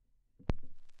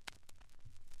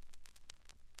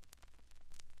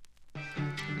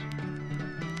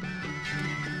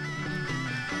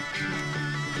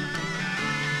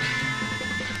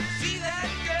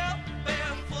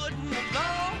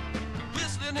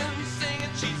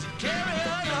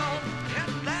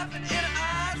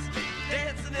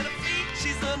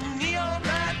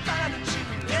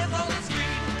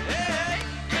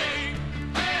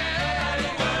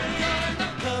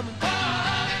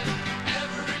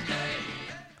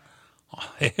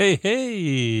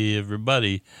Hey,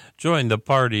 everybody, join the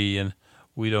party, and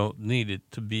we don't need it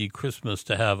to be Christmas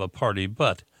to have a party,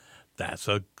 but that's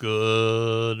a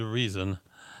good reason.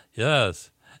 Yes,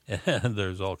 and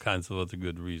there's all kinds of other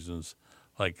good reasons,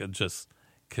 like just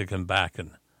kicking back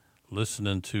and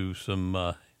listening to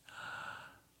some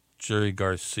Jerry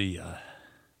Garcia.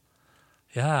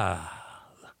 Yeah,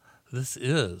 this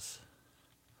is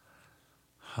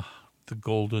the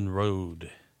Golden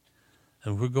Road.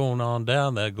 And we're going on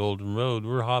down that Golden Road.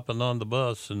 We're hopping on the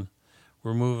bus and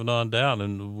we're moving on down.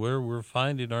 And where we're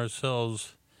finding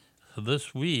ourselves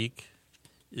this week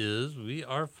is we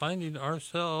are finding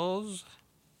ourselves,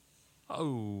 at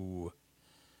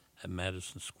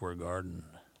Madison Square Garden.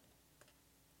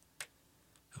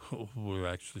 We're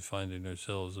actually finding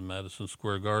ourselves in Madison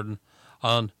Square Garden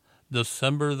on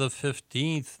December the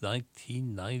 15th,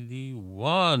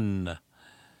 1991,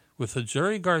 with the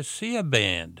Jerry Garcia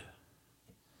Band.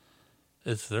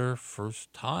 It's their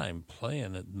first time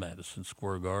playing at Madison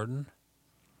Square Garden,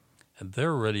 and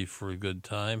they're ready for a good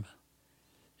time,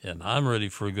 and I'm ready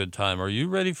for a good time. Are you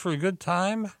ready for a good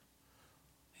time?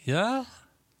 Yeah?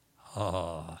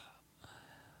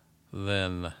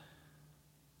 Then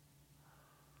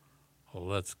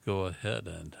let's go ahead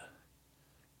and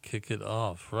kick it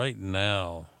off right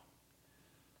now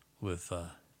with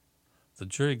the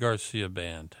Jerry Garcia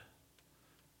Band.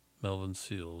 Melvin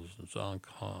Seals and John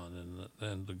Kahn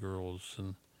and the girls,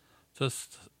 and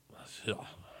just,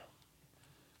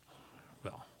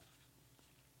 well,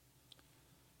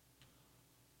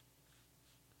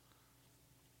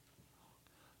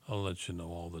 I'll let you know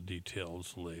all the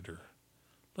details later.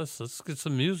 Let's get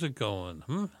some music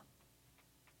going,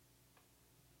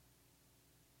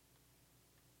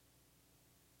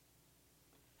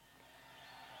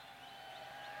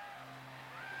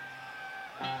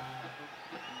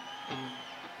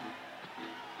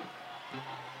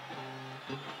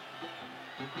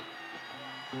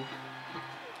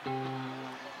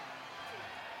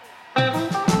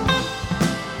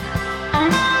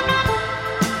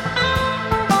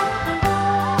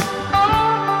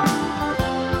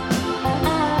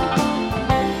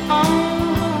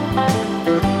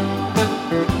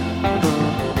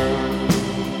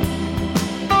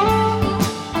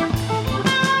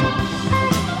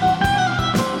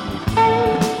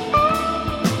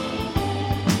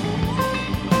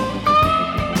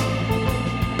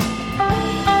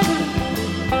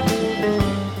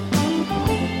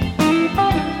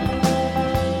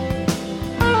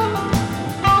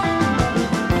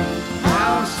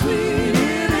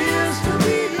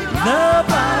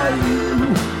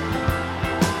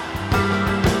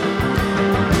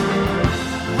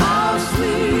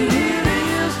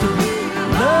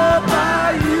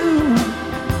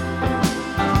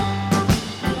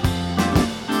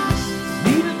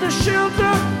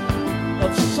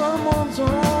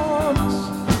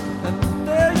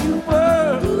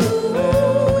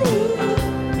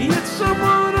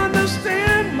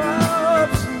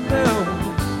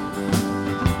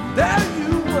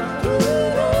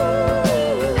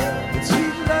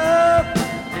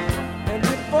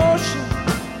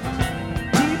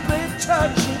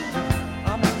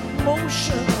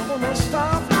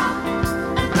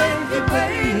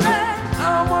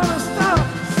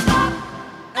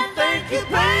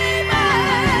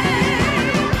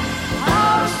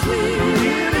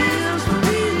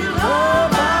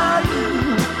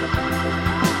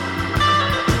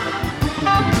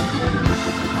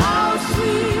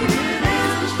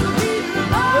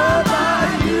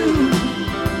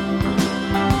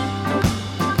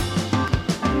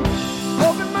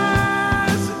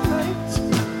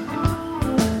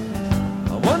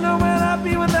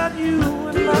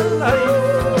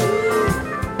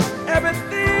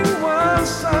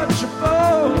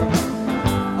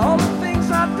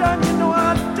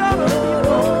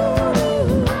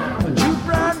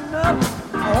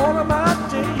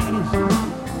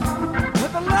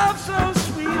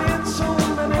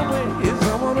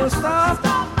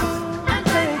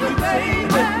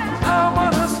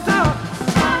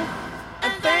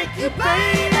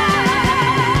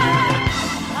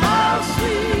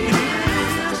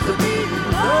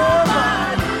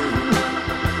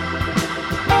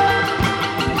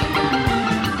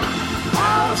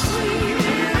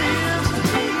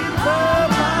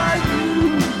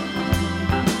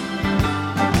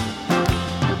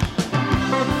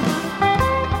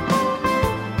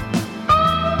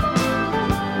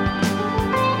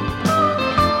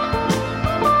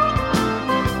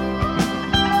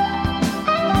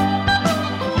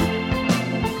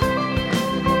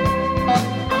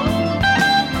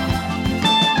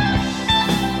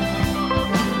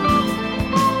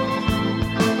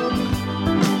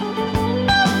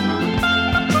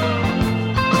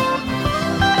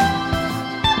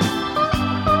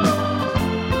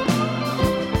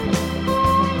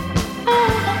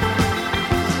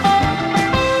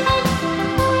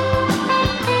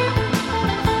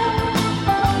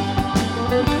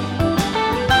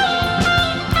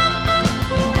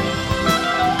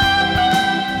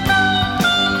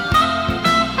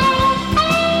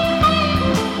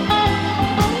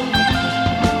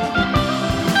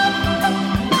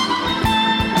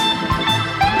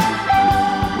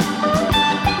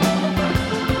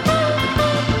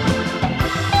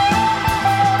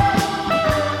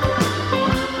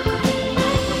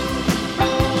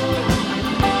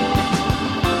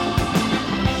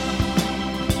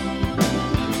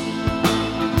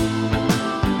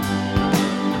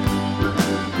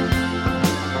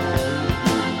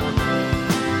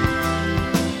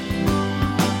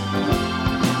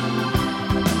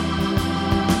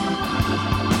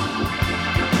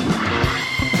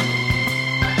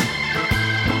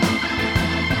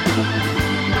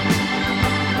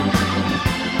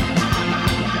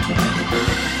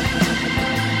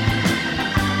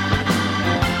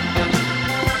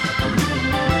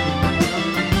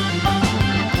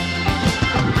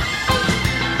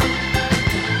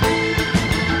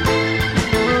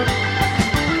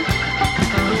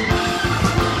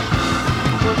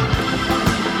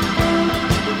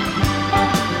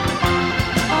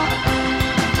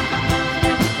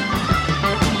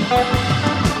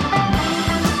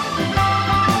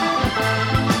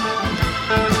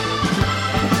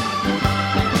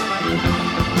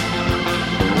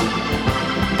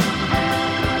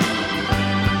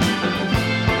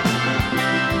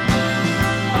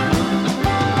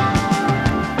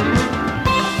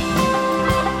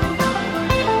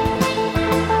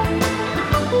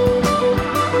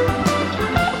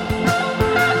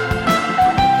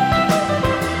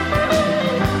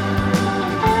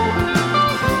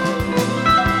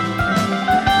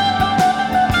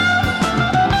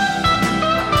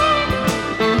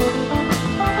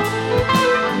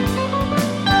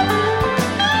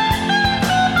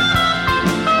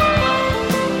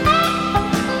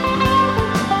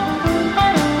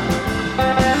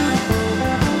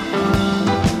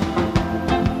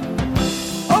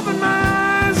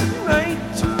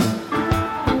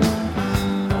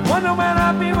 wonder where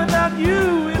I'd be without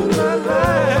you in my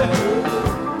life.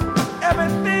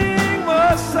 Everything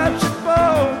was such a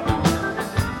bore.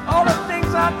 All the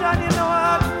things I've done, you know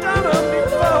I've done them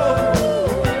before.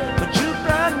 But you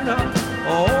brighten up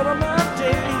all of my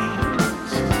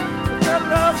days. That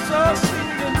love so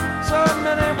sweet in so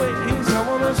many ways. I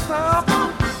wanna stop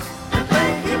and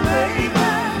thank you, baby.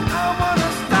 I wanna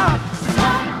stop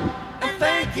and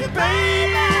thank you, baby.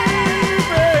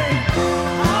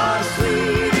 How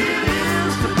sweet it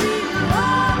is to be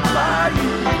loved by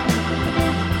you.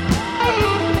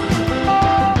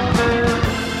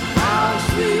 How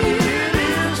sweet it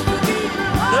is to be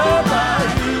loved by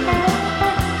you.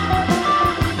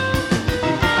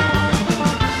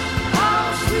 How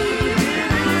sweet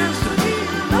it is to be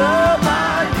loved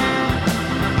by you.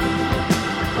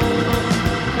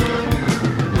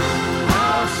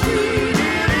 How sweet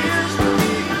it is to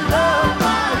be loved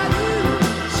by you.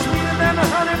 Sweeter than the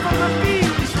honey from the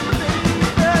bees,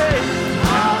 baby.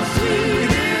 How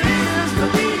sweet it is to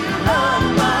be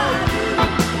loved by you.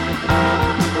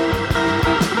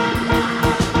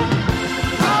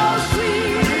 How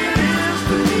sweet it is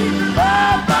to be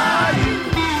loved by you.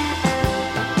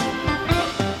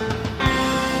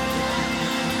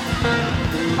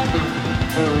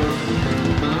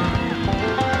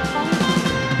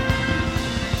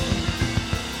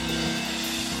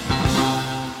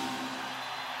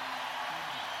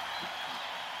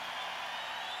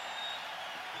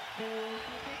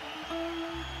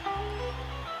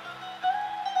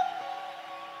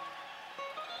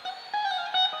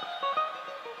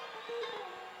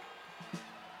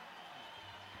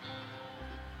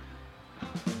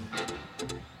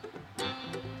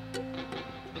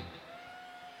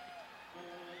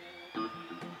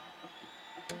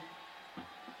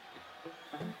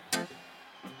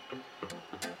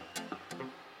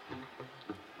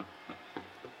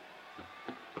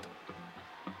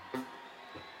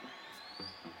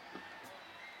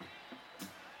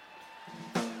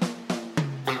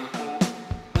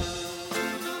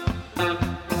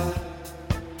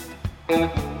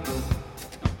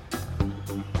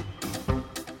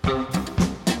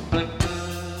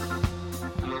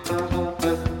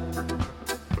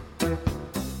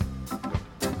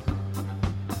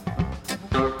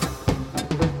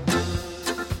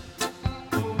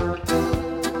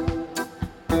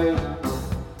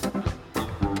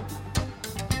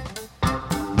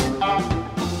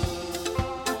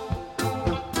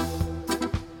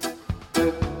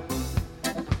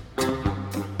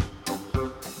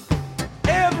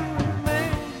 Every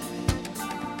man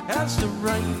has the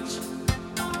right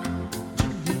to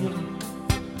live.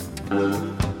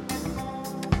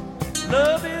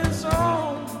 Love is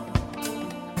all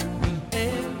we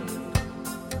have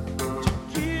to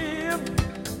give.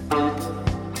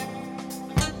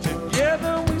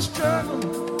 Together we struggle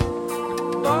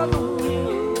for the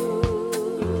will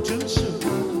to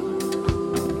survive.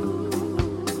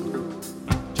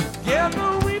 Together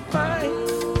we fight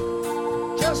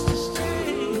just to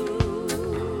stay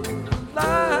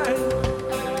alive.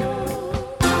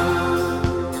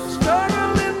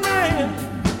 Struggling man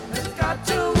has got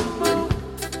to move.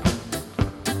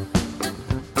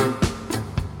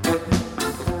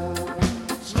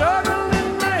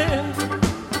 Struggling man,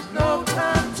 there's no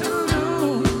time to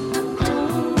lose.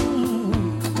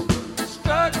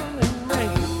 Struggling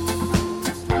man,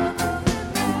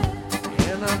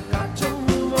 and I've got to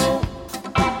move on.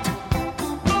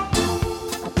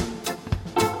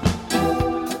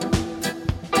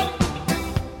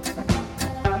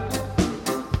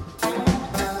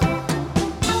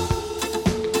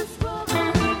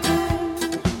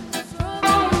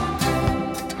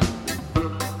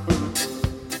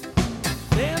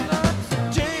 Then lights the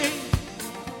day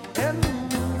and the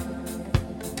moon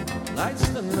lights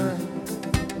the night.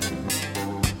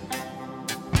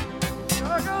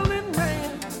 Struggling man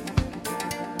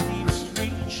keeps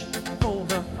reaching for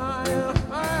the higher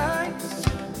heights.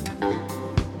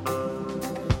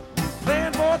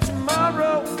 Plan for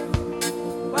tomorrow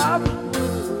while we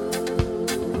wait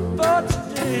for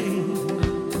today.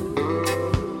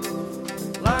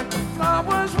 Like the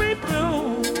flowers we bloom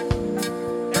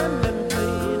and then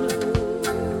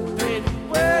fade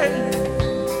away.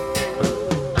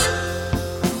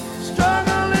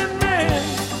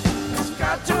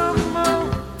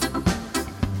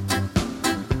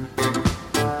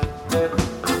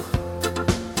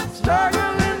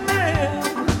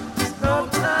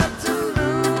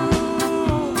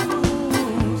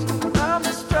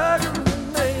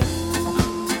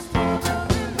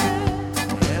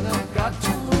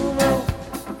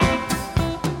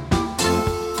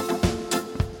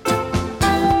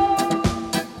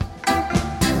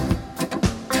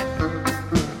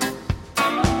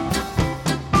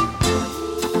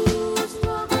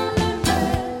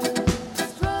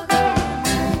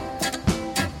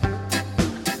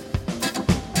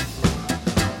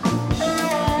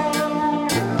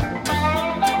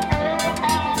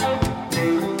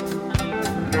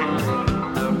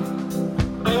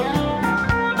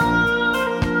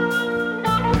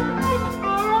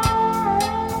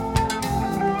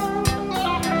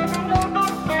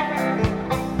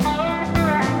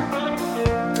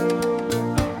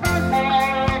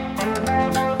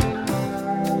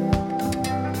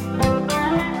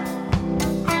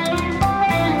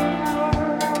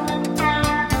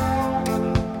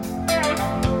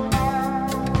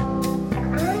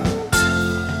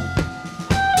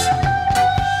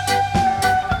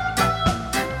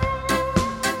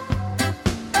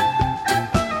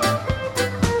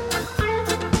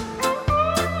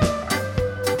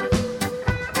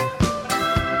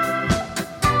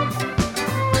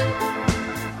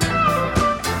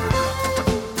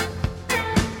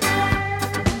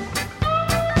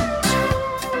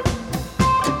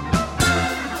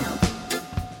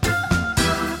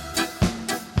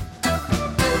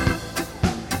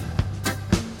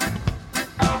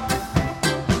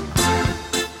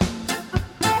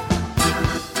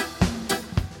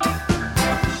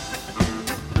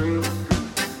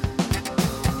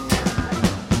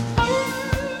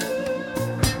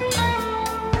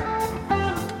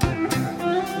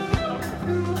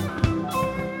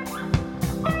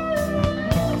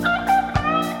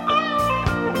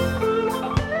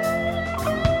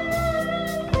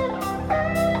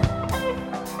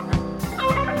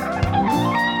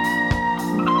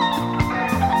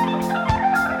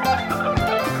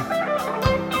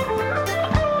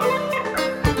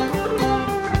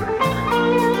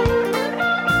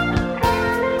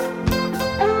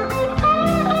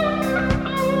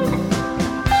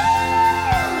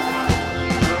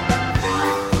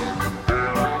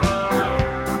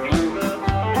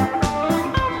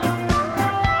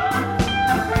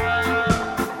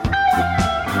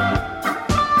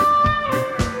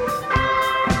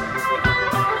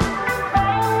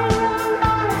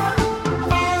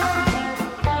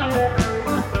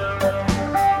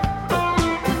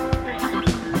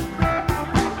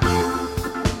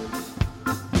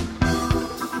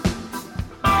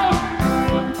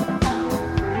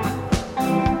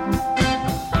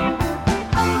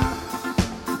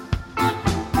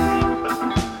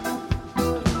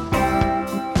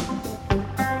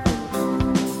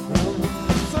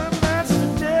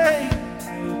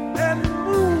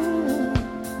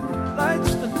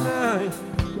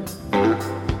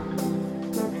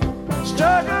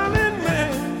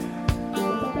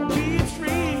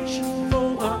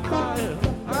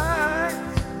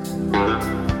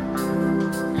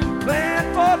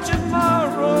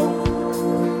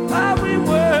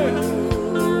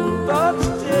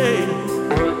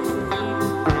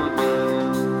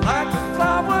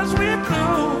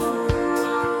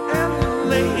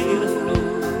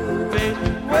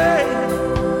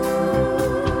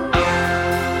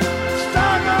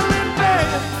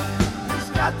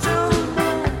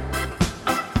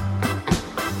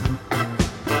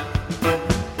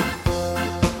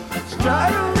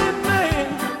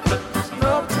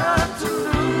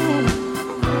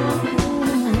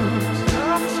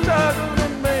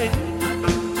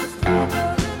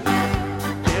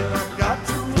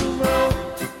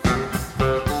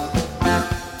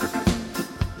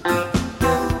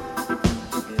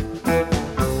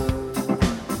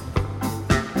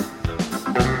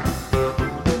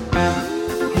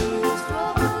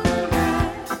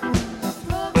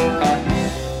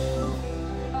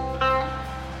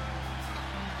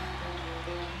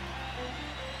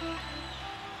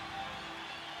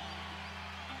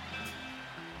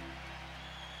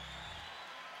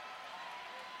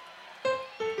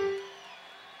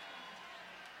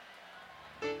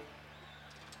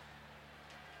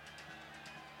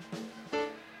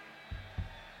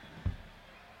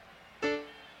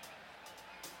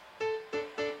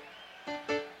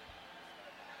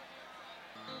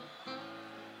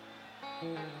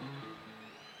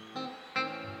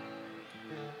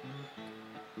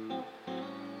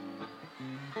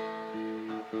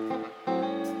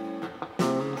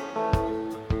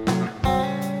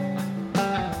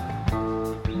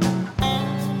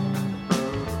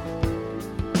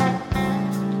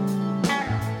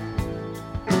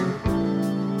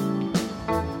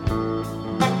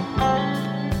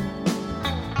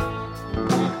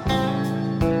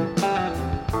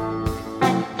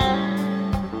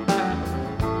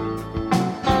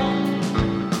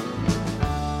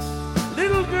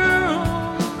 Little girl,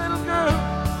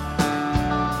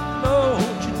 Lord,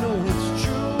 you know it's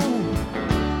true.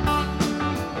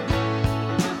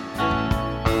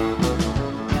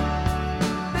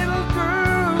 Little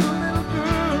girl,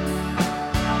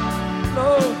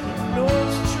 Lord, you know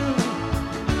it's true.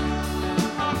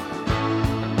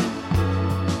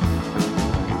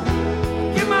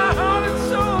 Give my heart and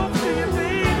soul to you,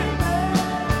 baby.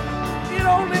 It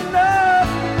only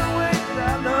loves me the way that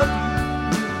I love you.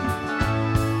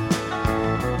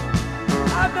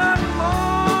 I've done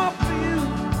more for you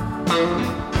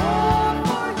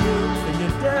than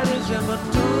your daddy's ever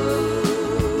done.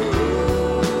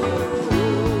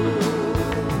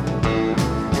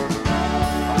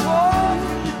 More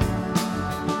for you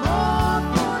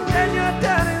than your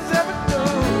daddy's ever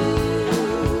done.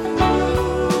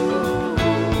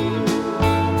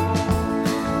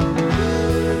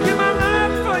 Give my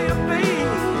life for you,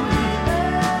 baby.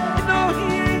 You know he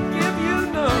ain't give you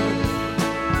none.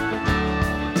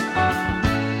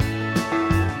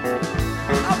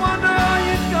 I wonder, are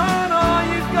you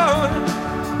gonna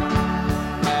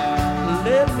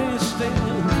let me stay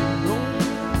alone?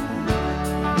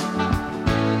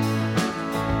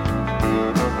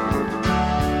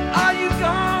 Are you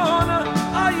gonna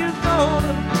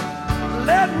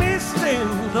let me stay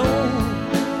alone?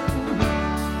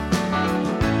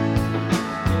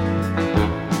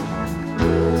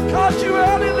 Caught you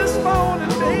early this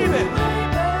morning, baby,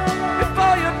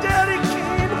 before your daddy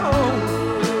came home.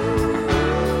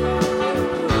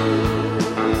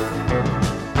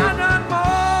 I done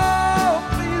more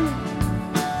for you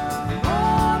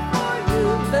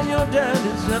than your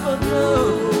daddy's ever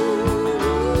done.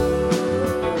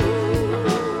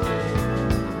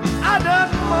 I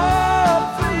done more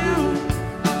for you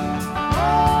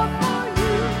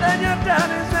than your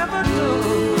daddy's ever done.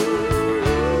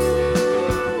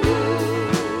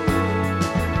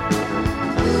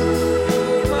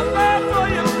 My love for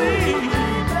you, baby,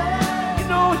 you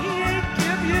know he ain't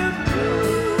give you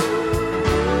none.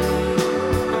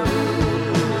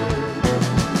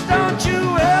 Don't you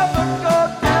ever go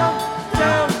down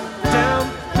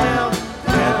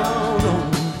on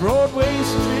Broadway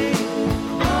Street.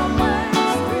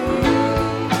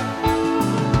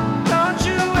 Don't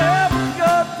you ever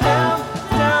go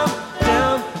down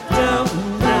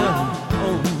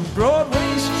on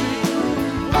Broadway Street.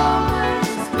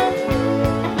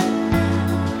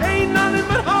 Ain't nothing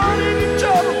but heartache and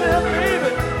trouble there,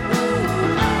 baby,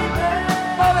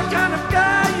 for the kind of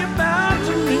guy you're bound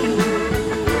to meet.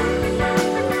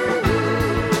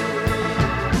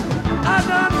 I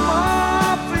done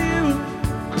more for you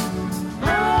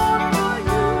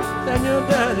than your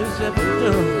daddy's ever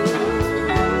done.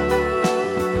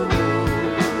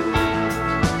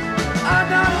 I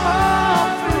done more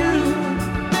for you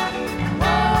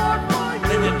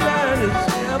than your daddy's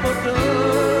ever done.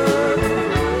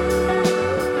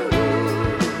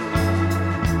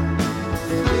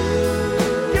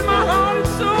 Give my heart and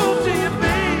soul to you,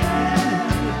 baby.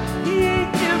 He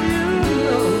ain't give you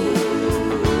none.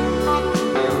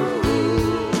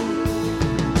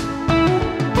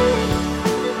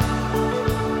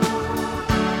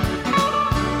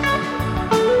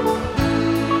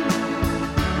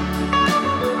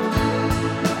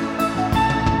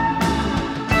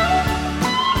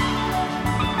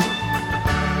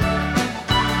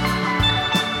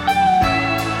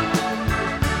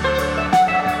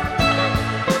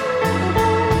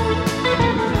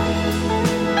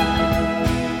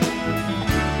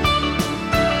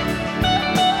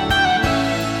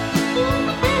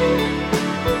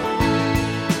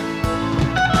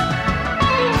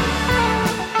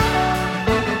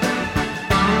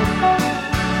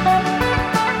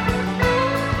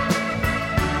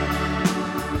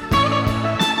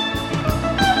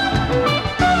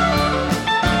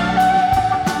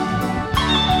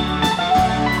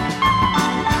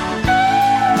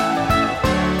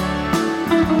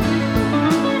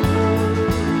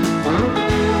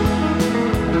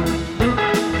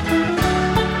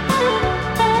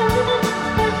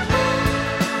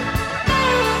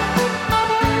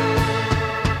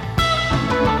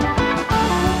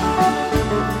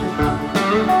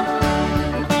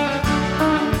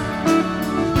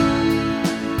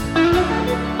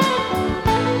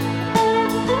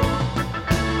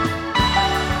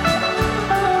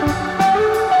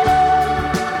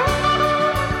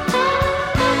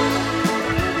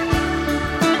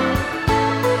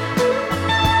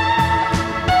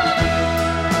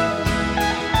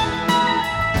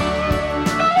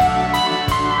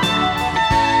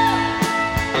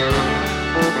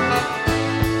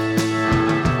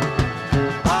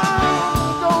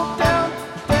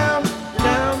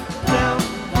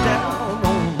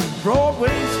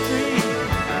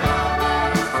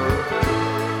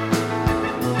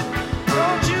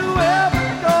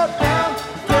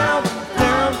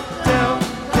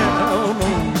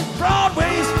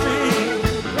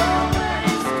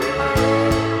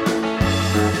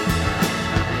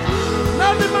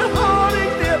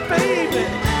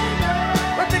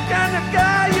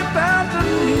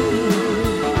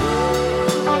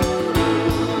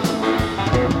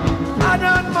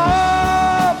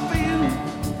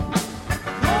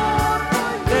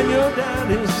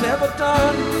 daddy's ever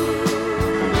done.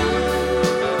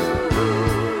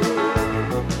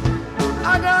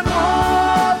 I got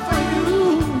more for you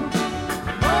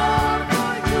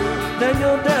than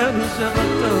your daddy's ever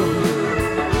done.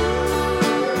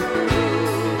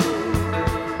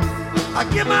 I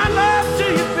give my love to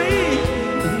you, baby.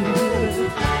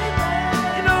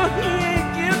 You know he ain't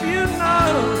give you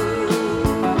none.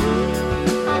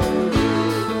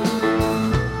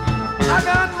 I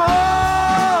got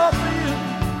more for you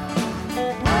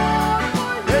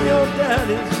than your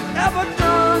daddy's ever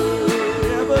done,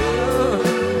 ever done.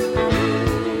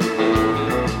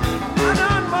 I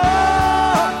got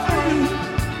more for you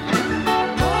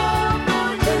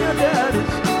than your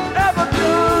daddy's ever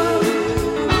done.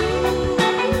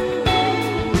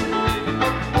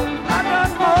 I got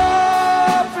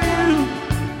more for you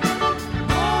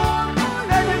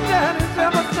than your daddy's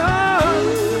ever done.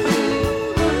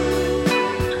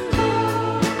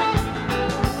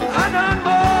 I done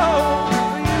more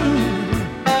for you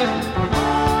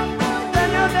than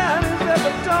your daddy's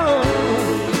ever done,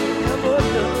 ever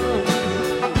done.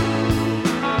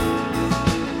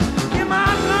 Give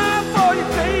my love for you,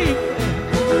 baby.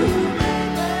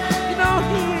 You know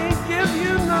he ain't give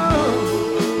you none.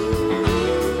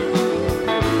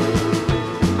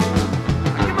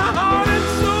 I give my heart and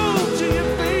soul to you,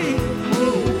 baby.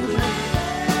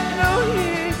 You know he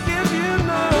ain't give you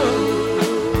none.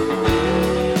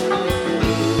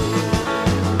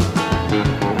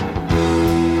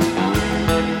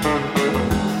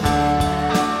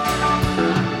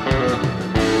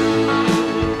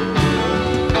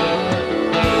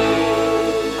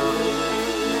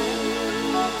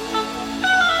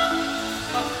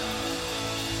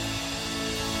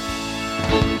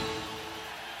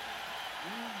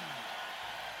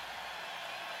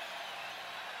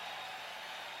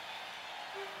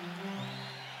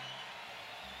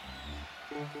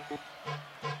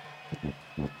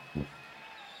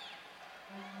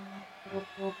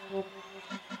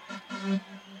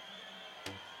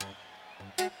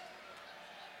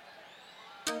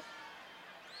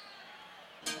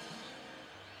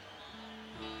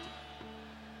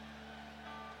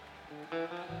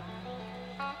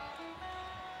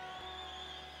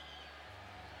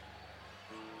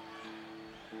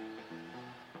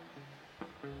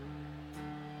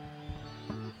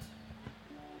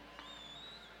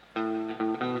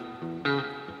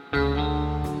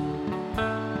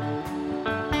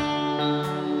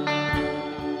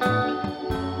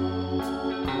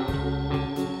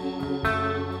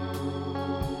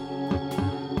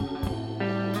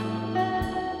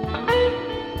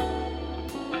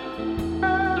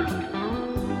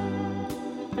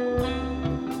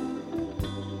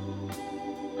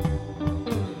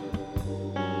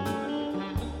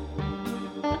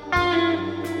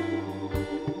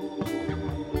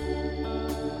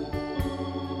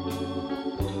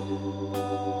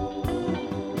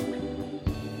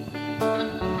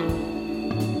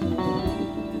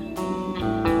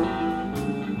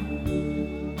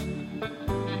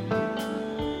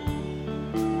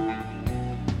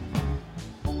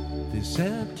 They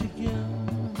sat together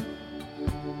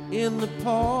in the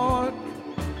park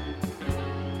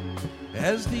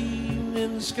as the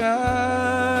evening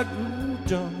sky grew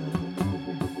dark.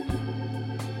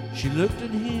 She looked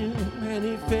at him and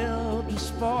he felt a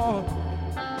spark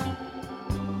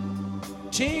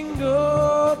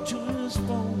tingle to his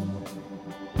bone.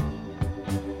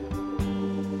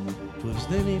 'Twas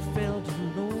then he felt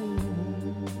alone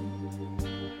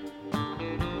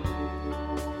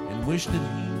and wished that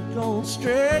he'd gone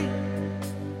straight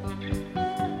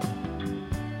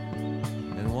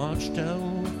and watched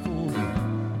out for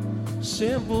the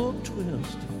simple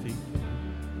twist of fate.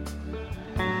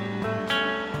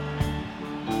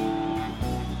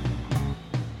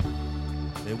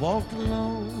 They walked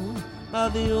along by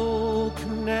the old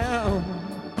canal,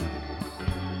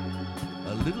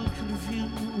 a little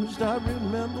confused, I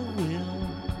remember well.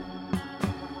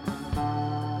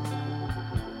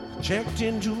 Checked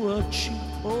into a cheap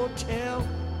hotel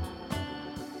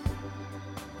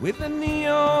with a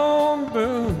neon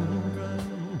burning bright.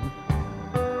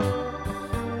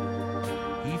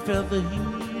 He felt the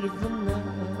heat of the night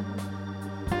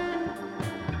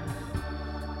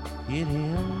hit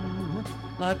him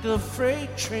like a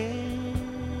freight train,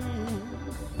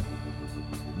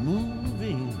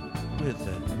 moving with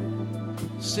a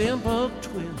simple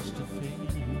twist of fate.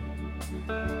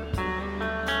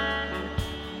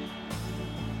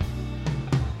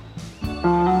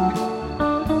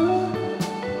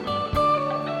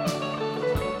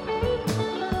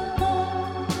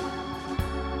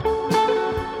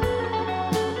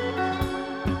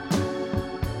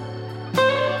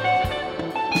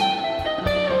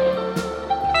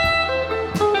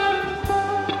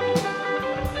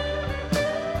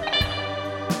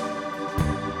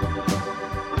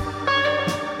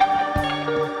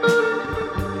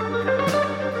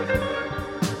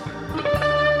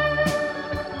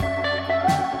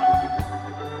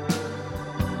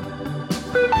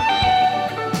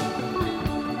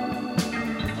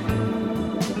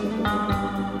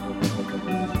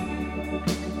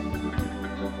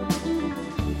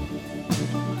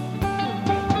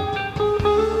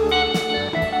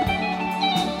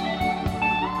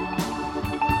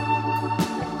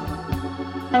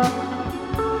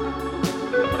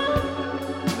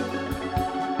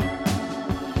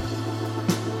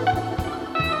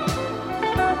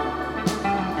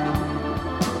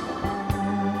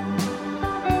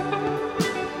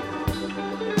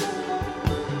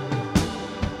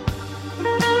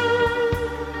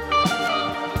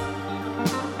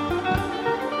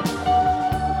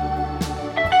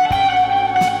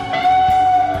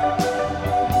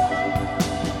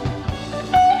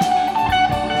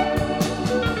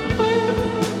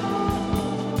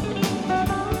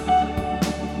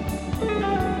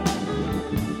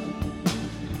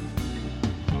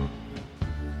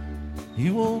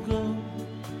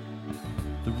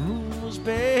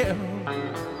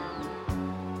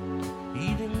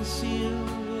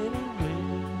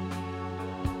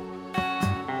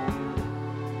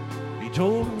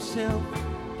 told himself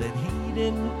that he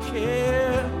didn't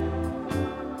care.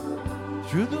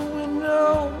 Through the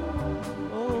window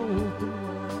open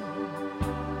wide,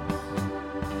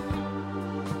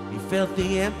 he felt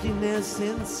the emptiness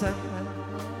inside,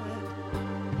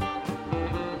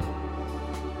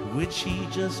 which he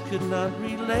just could not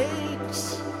relate.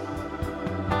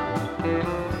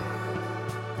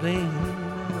 Plain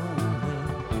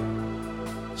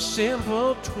old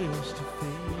simple twist of fate.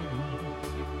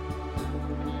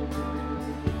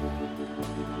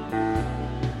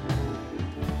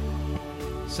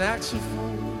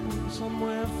 Saxophone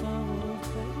somewhere far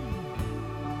away,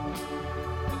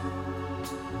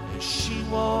 as she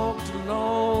walked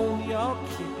along the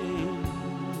arcade.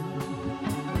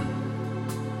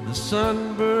 The sun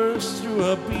burst through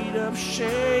a beat of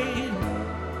shade,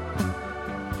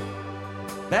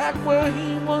 back where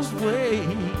he was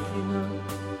waking up.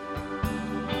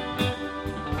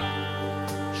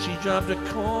 She dropped a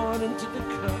coin into the cup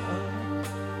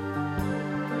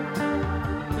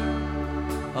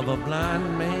of a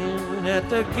blind man at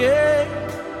the gate,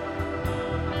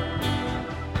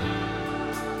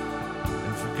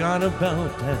 and forgot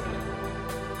about that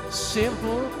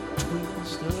simple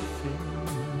twist of fate.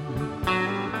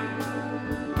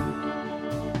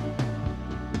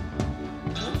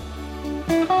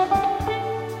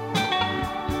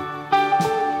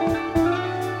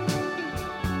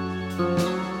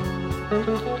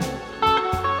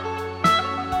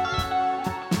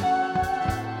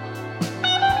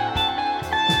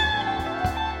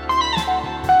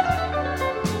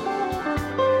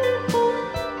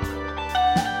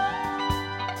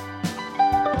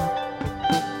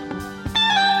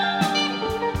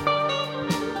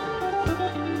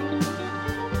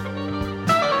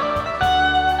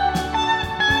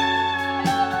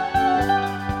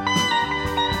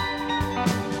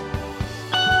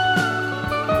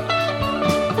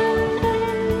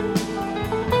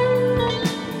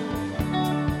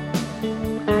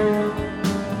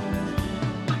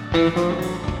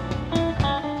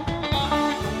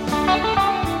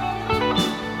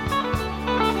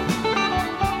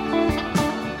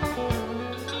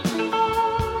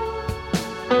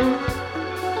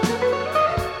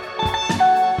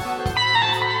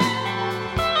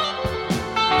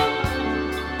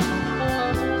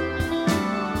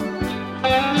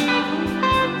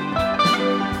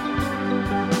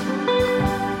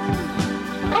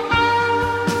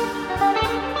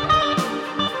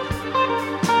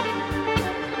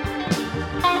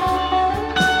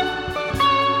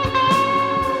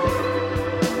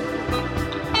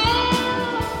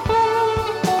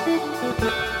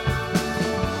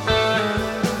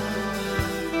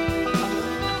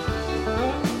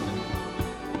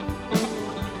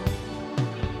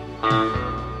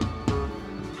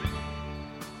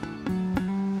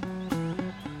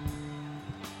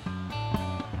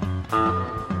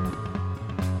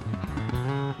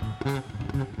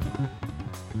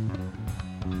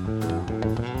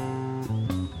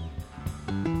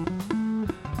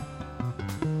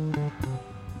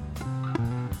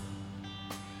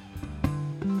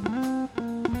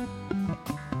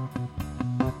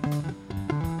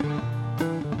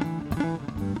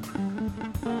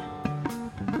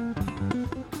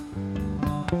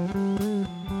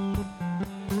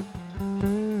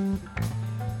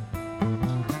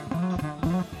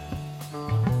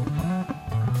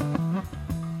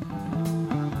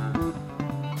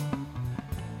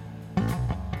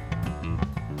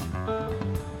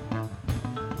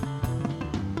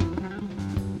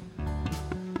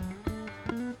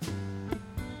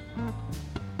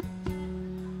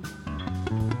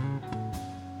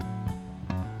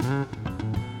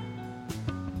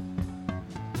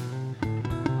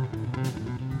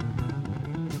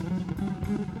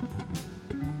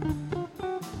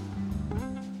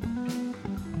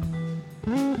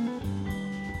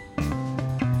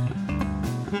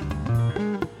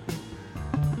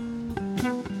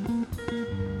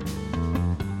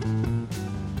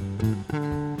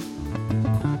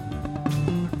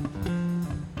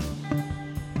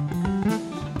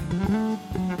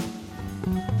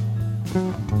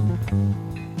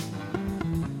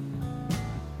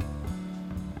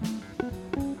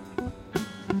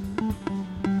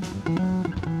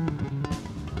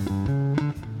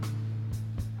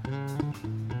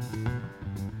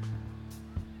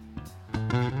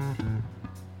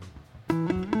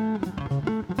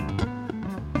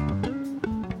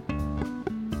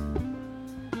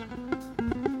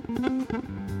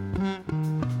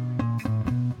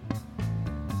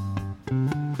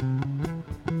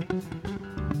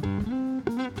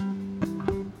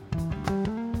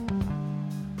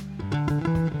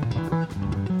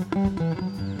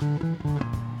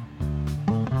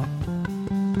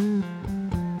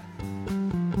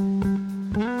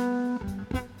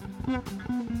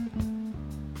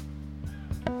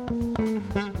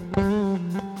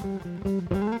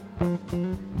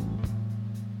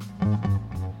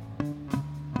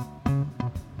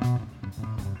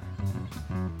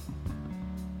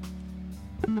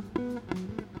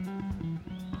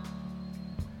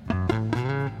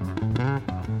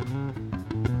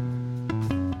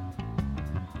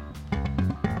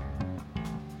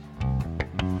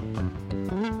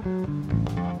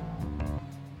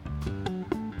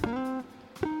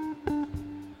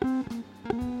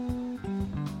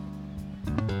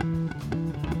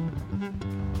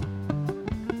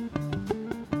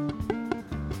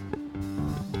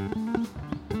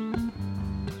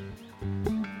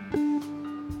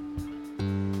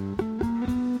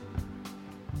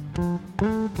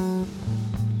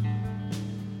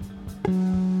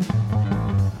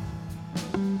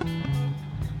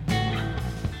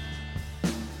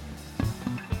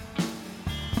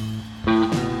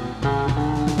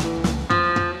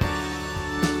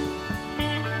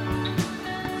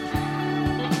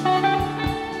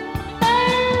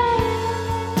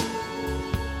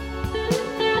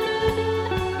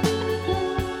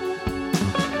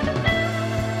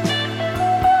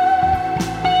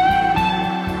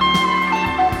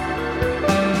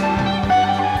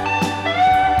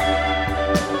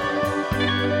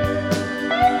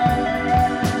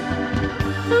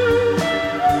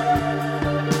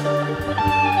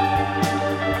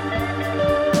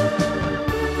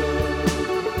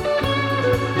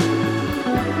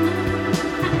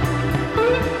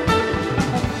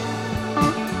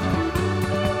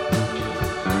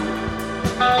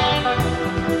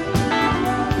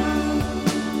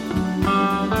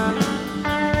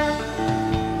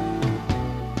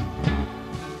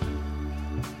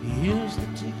 Here's the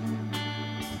ticking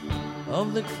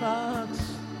of the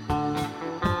clocks.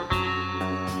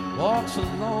 Walks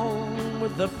along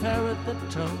with the parrot that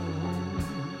tones.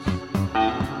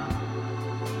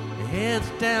 Heads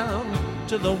down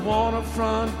to the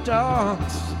waterfront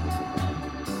docks,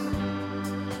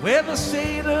 where the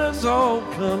sailors all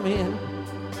come in.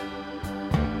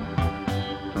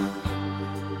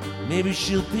 Maybe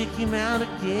she'll pick him out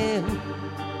again.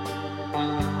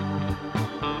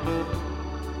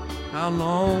 How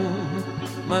long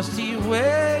must he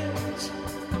wait?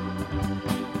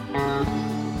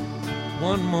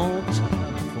 One more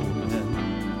time for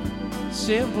that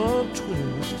simple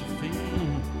twist of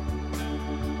fate.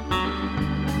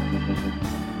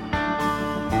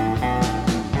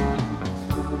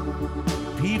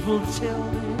 People tell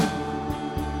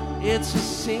me it's a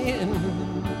sin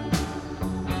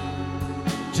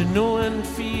to know and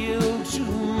feel too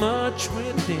much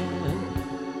within.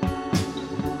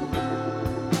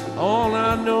 All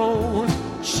I know,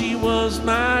 she was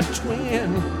my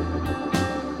twin,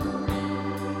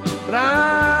 but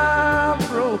I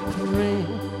broke the ring.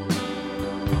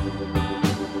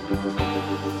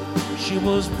 She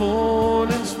was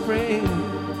born in spring,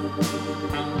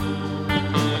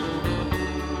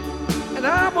 and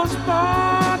I was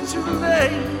born too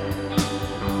late.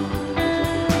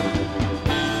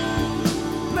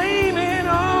 Blame it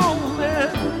on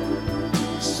that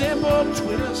simple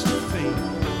twist of fate.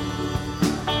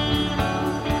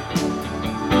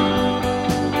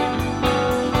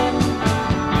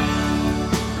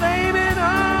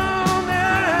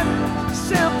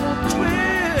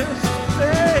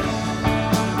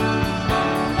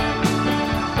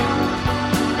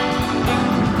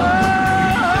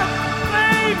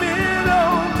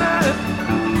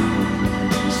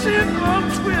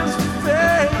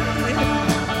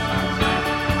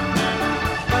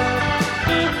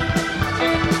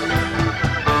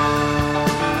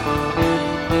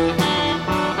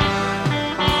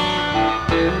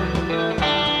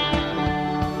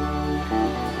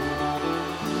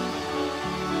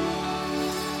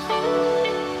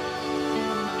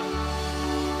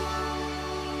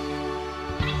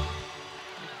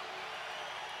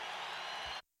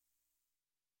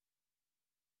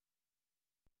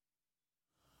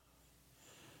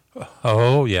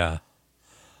 Oh, yeah.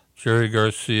 Jerry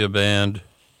Garcia Band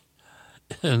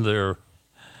in their,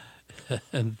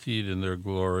 indeed in their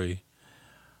glory.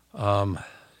 That's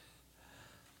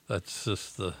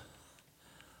just the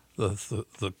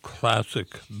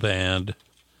classic band.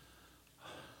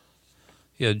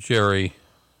 Yeah, Jerry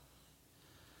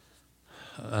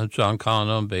and John Conn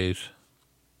on bass,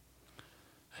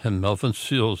 and Melvin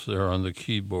Seals there on the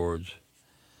keyboards.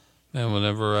 And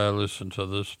whenever I listen to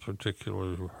this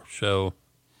particular show,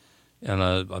 and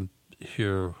I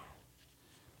hear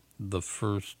the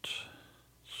first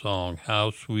song,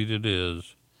 How Sweet It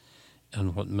Is,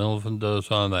 and what Melvin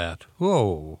does on that,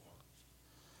 whoa!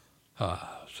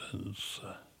 Since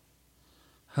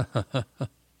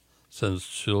Sends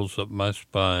chills up my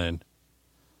spine.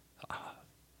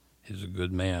 He's a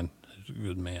good man. He's a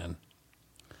good man.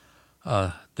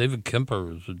 David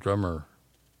Kemper is a drummer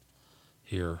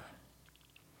here.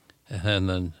 And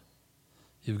then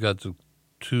you've got the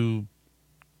two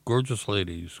gorgeous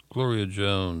ladies, Gloria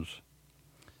Jones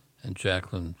and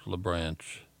Jacqueline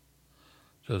LeBranch,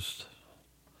 just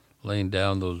laying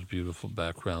down those beautiful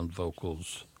background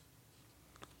vocals.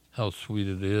 How sweet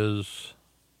it is.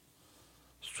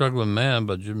 Struggling Man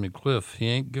by Jimmy Cliff. He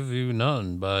Ain't Give You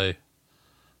None by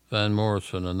Van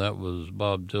Morrison, and that was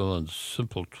Bob Dylan's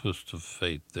Simple Twist of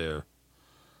Fate there.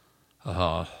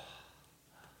 I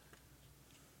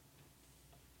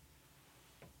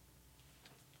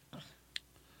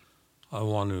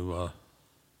want to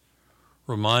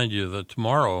remind you that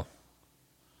tomorrow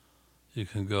you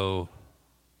can go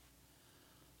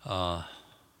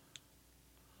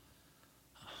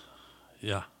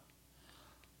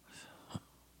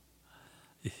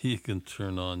you can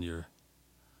turn on your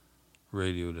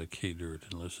radio to K-Dirt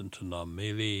and listen to Na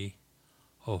Mele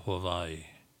o Hawaii,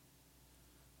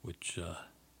 which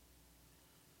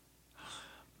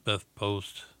Beth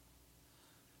Post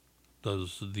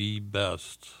does the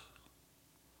best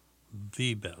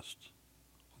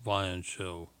Hawaiian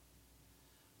show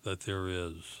that there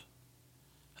is.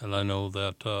 And I know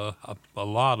that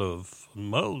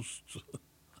most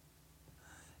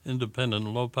independent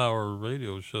low-power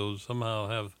radio shows somehow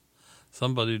have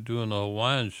somebody doing a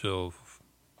Hawaiian show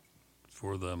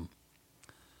for them.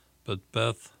 But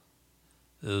Beth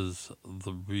is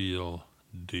the real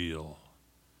deal.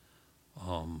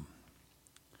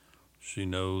 She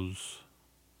knows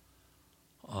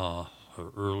her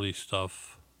early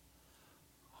stuff.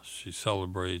 She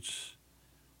celebrates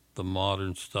the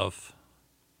modern stuff.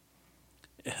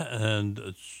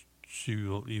 And she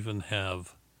will even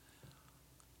have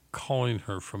Calling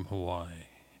Her from Hawaii.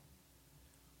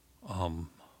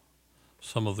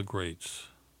 Some of the greats.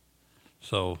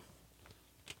 So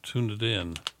tune it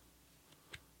in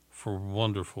for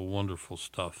wonderful, wonderful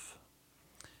stuff.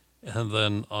 And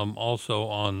then also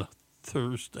on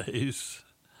Thursdays,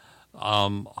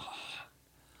 the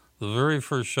very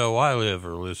first show I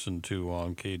ever listened to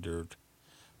on K-Dirt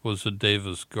was the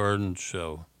Davis Garden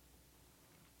Show.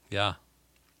 Yeah.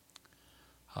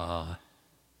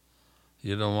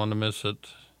 You don't want to miss it.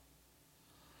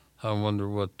 I wonder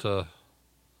what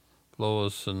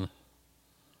Lois and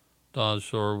Don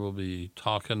Shore will be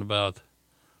talking about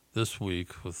this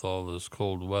week with all this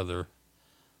cold weather.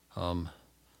 If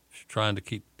you're trying to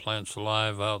keep plants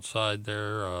alive outside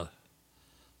there,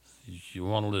 you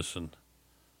want to listen.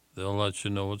 They'll let you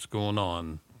know what's going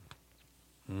on.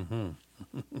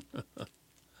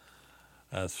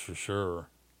 That's for sure.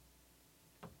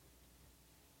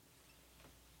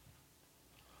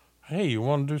 Hey, you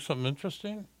want to do something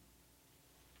interesting?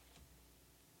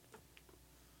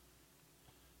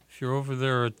 If you're over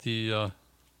there at the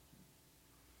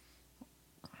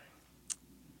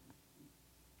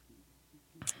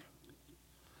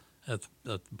at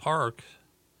the park,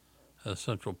 at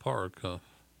Central Park,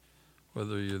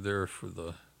 whether you're there for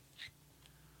the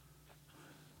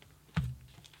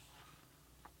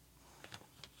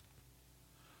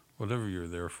whatever you're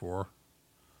there for,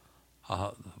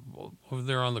 over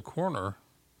there on the corner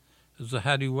is the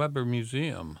Hattie Weber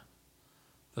Museum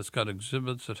that's got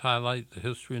exhibits that highlight the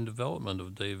history and development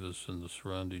of Davis and the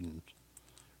surrounding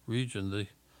region.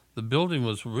 The building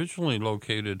was originally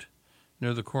located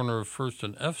near the corner of 1st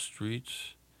and F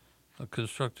Streets,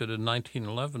 constructed in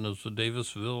 1911 as the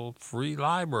Davisville Free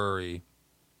Library.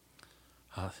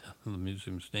 The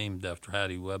museum's named after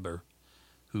Hattie Weber,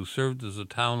 who served as a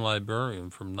town librarian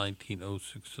from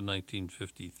 1906 to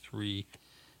 1953.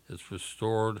 It's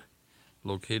restored,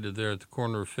 located there at the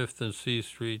corner of 5th and C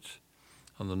Streets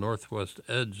on the northwest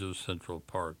edge of Central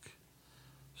Park.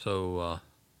 So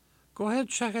go ahead,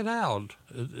 check it out.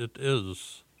 It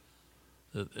is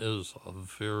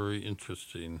very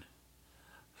interesting.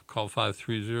 Call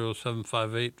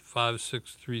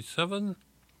 530-758-5637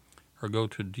 or go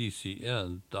to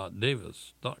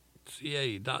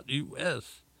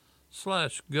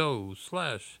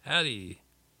dcn.davis.ca.us/go/Hattie.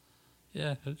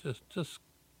 Yeah,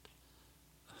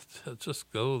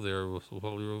 just go there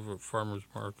while you're over at Farmer's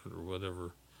Market or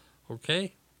whatever.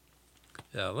 Okay?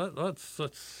 Yeah, let's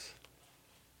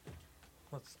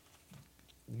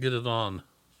get it on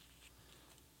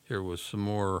here with some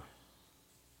more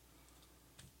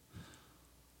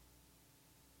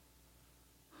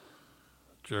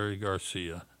Jerry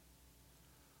Garcia.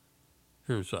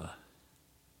 Here's a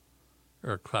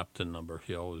Eric Clapton number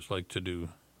he always liked to do.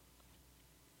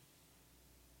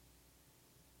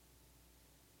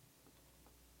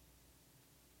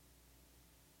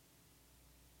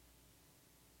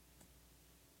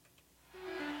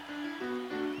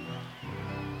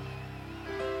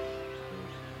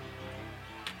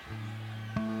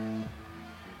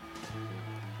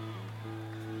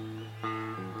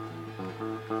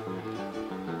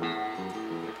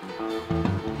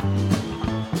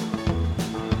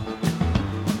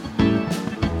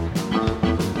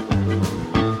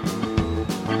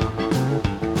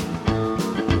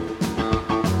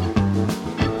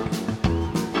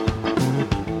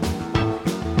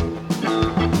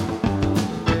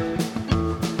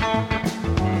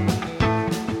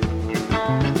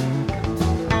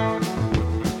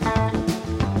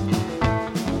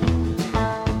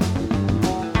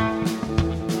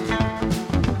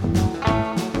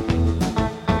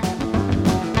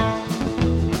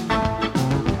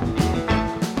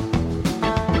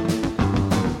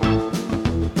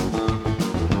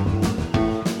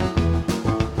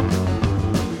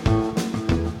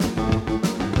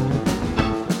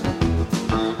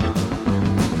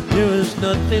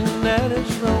 There's nothing that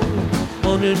is wrong,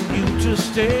 wanting you to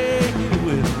stay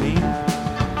with me.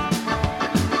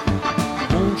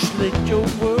 Won't you let your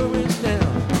worries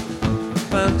down,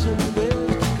 find somewhere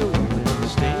to go and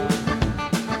stay.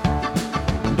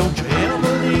 Don't you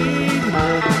ever leave me,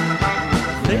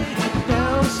 lay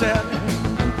down Sally,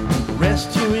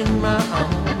 rest here in my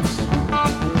arms.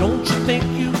 Don't you think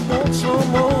you want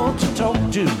someone to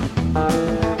talk to?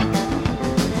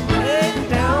 Lay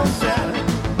down Sally,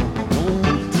 don't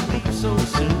need to leave so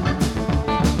soon.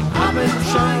 I've been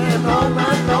trying all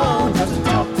night long just to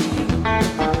talk to you.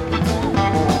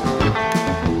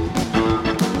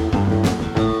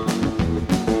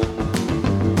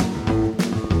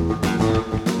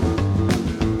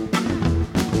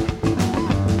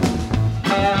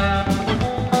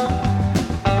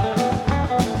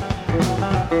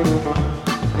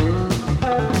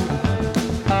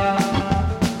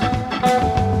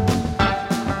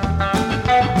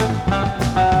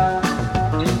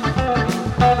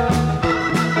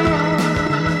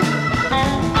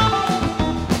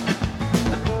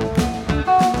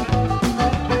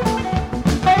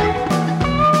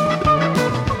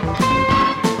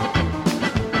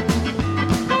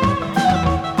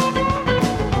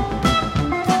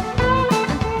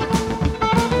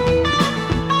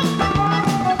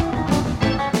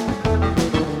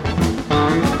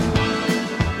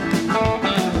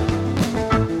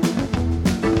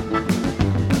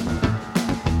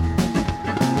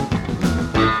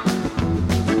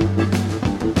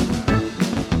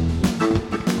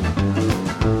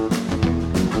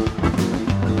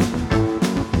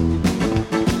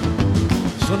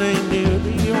 Sun ain't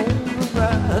nearly on the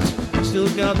rise, still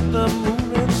got the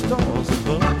moon and stars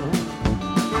above.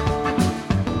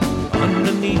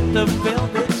 Underneath the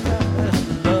velvet skies,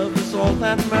 love is all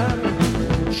that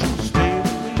matters. So stay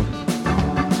with me,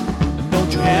 and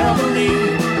don't you ever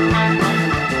leave.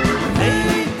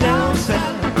 Lay down,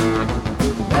 Sally,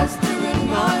 rest here in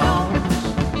my arms.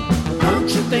 Don't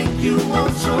you think you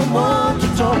want someone to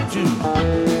talk to?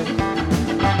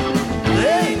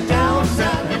 Lay down,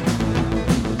 Sally,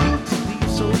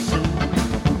 so soon.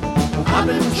 I've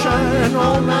been trying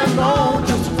all night long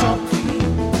just to talk to you.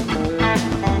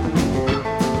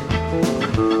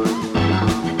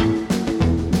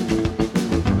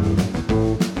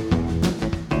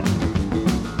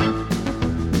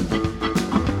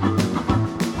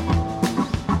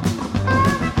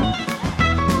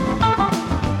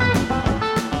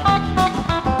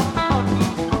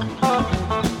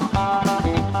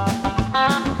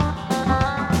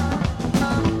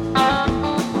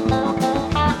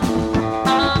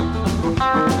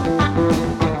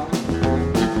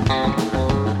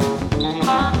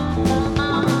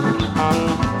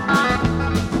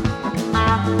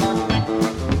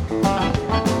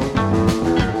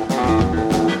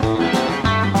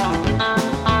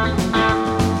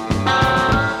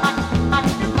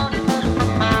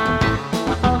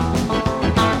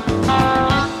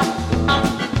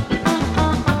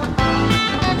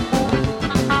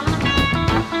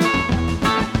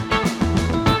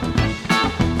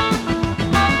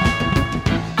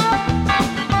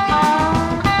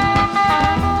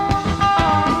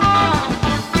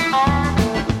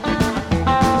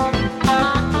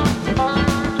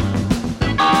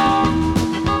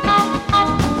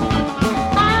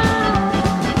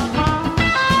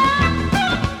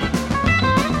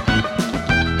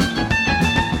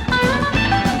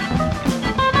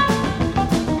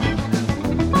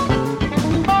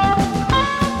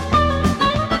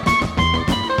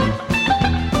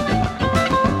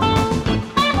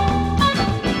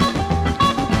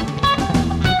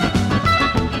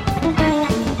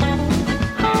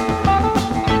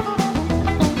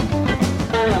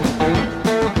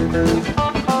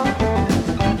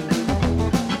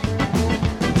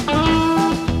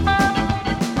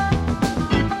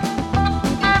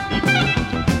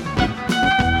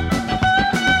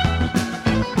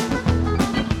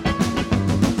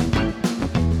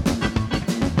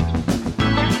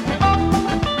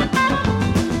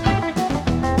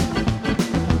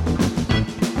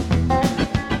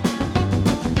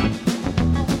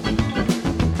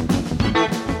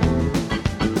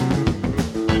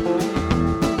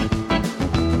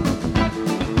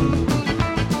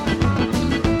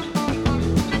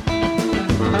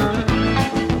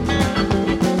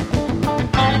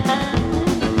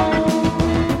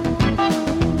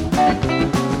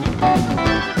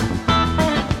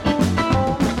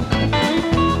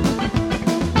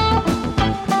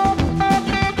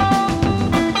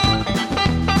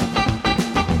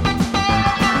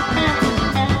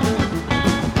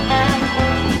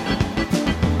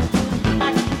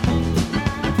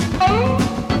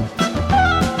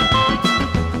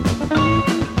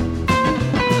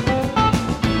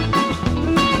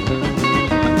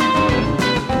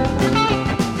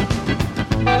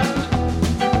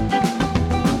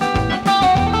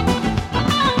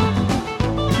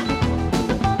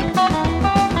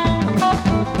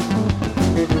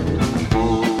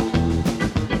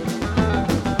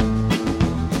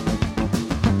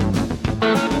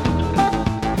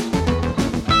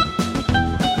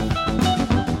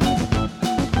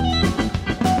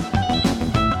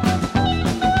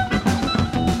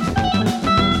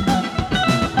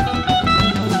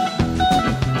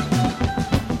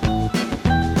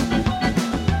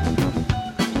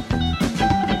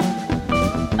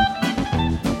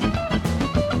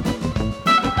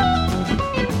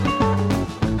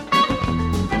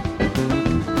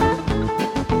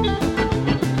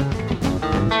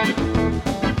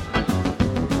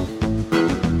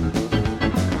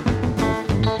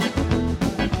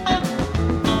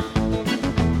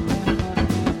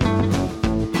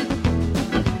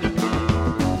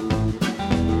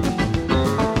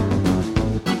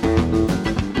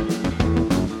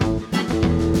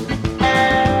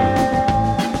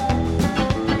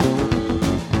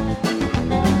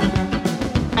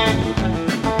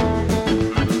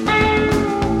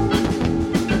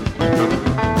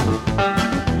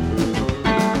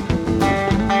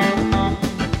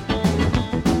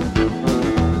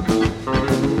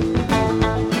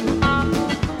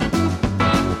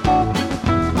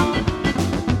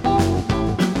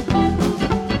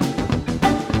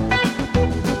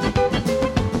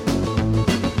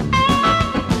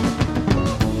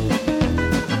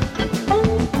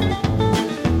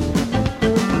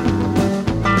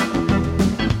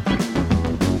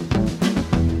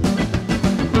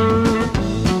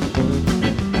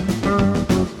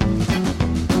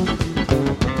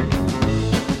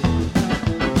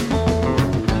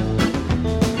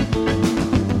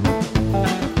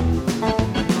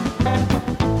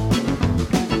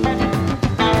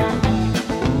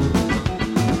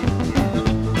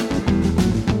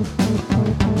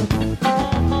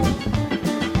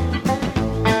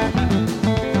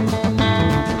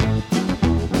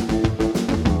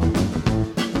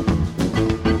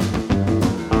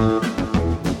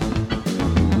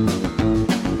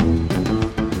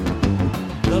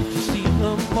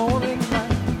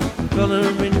 color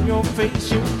in your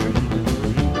face, you're free.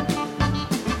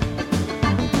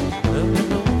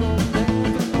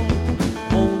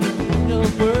 Holding your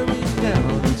worries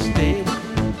down instead.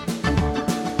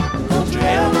 Don't you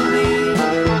ever leave.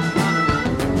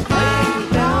 Lay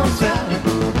down, Sally.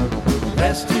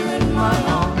 Rest here in my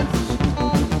arms.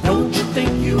 Don't you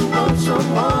think you want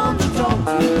someone to talk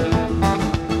to?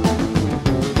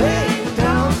 Lay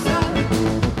down, Sally.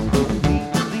 Don't need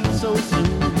to leave so soon.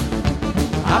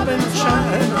 I've been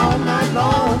trying all night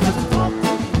long just to talk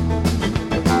to you.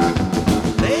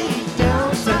 Lay down,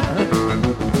 Sally.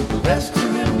 Rest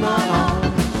here in my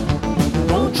arms.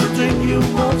 Don't you think you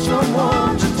want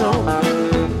someone to talk to?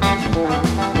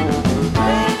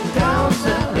 Lay down,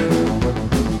 Sally.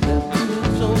 Never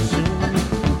leave so soon.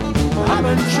 I've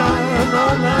been trying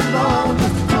all night long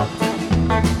just to talk to you.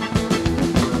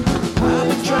 I've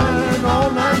been trying all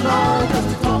night long just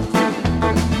to talk to you.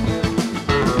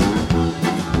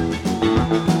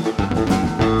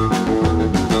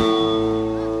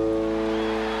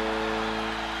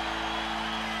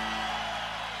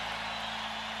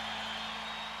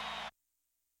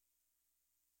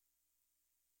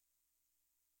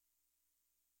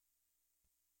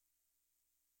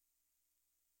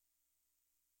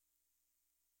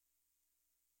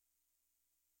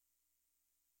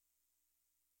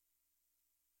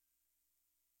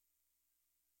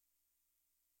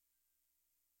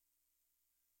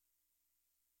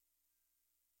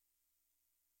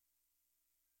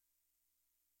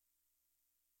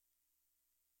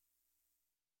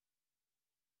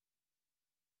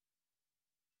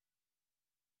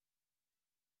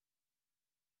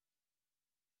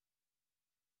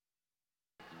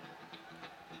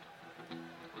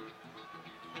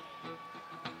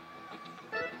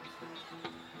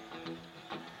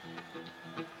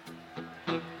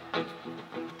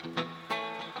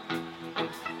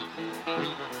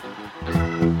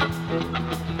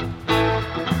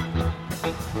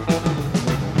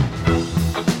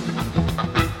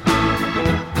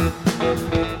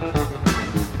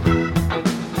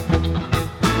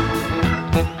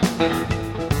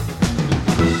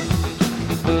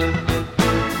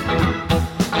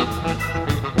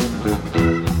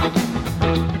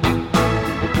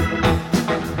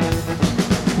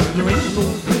 There ain't no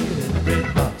bread in the bread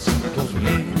box, 'cause we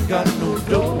ain't got no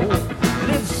dough. And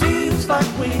it seems like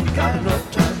we ain't got enough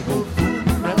time to go fooling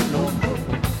around no more.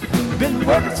 Been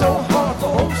working so hard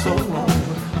for oh so long.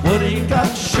 What do you got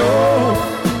to show?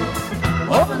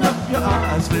 Open up your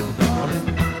eyes, little darling.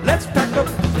 Let's pack up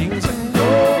the things and go.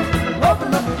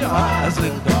 Open up your eyes,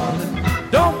 little darling.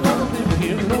 Don't wanna live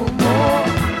here no more.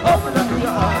 Open up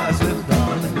your eyes, little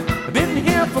darling. I've been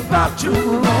here for about too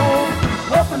long.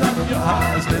 Open up your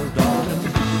eyes, little darling.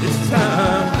 It's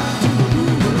time to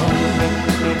move along.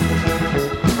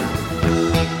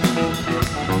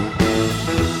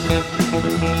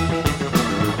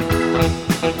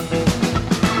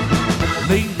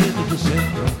 Late in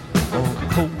December, on a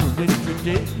cold wintry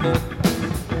day,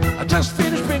 I just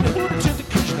finished bringing wood to the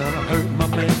kitchen and I heard my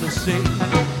man say,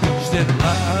 she said,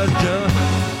 Elijah,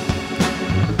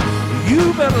 you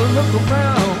better look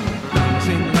around.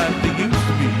 Seem like they used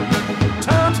to be.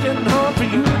 Time's getting hard for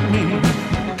you and me.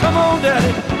 Come on,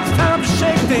 Daddy, it's time to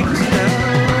shake things down.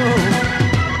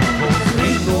 There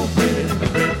ain't no bread in the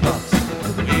bread box,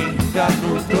 'cause we ain't got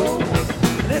no dough.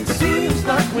 And it seems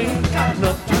like we ain't got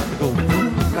enough time to go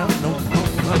fooling around no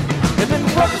more. They've been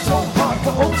working so hard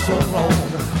for oh so long.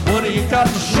 What do you got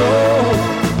to show?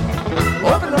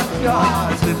 Open up your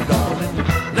eyes, little darling.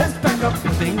 Let's pack up the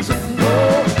things and go.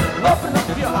 Open up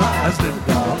your eyes, little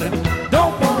darling.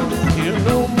 Don't wanna live here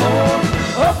no more.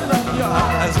 Open up your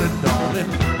eyes, little darling.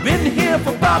 Been here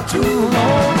for about too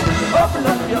long. Open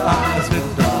up your eyes,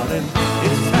 little darling.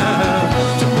 It's time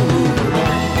to move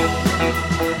along.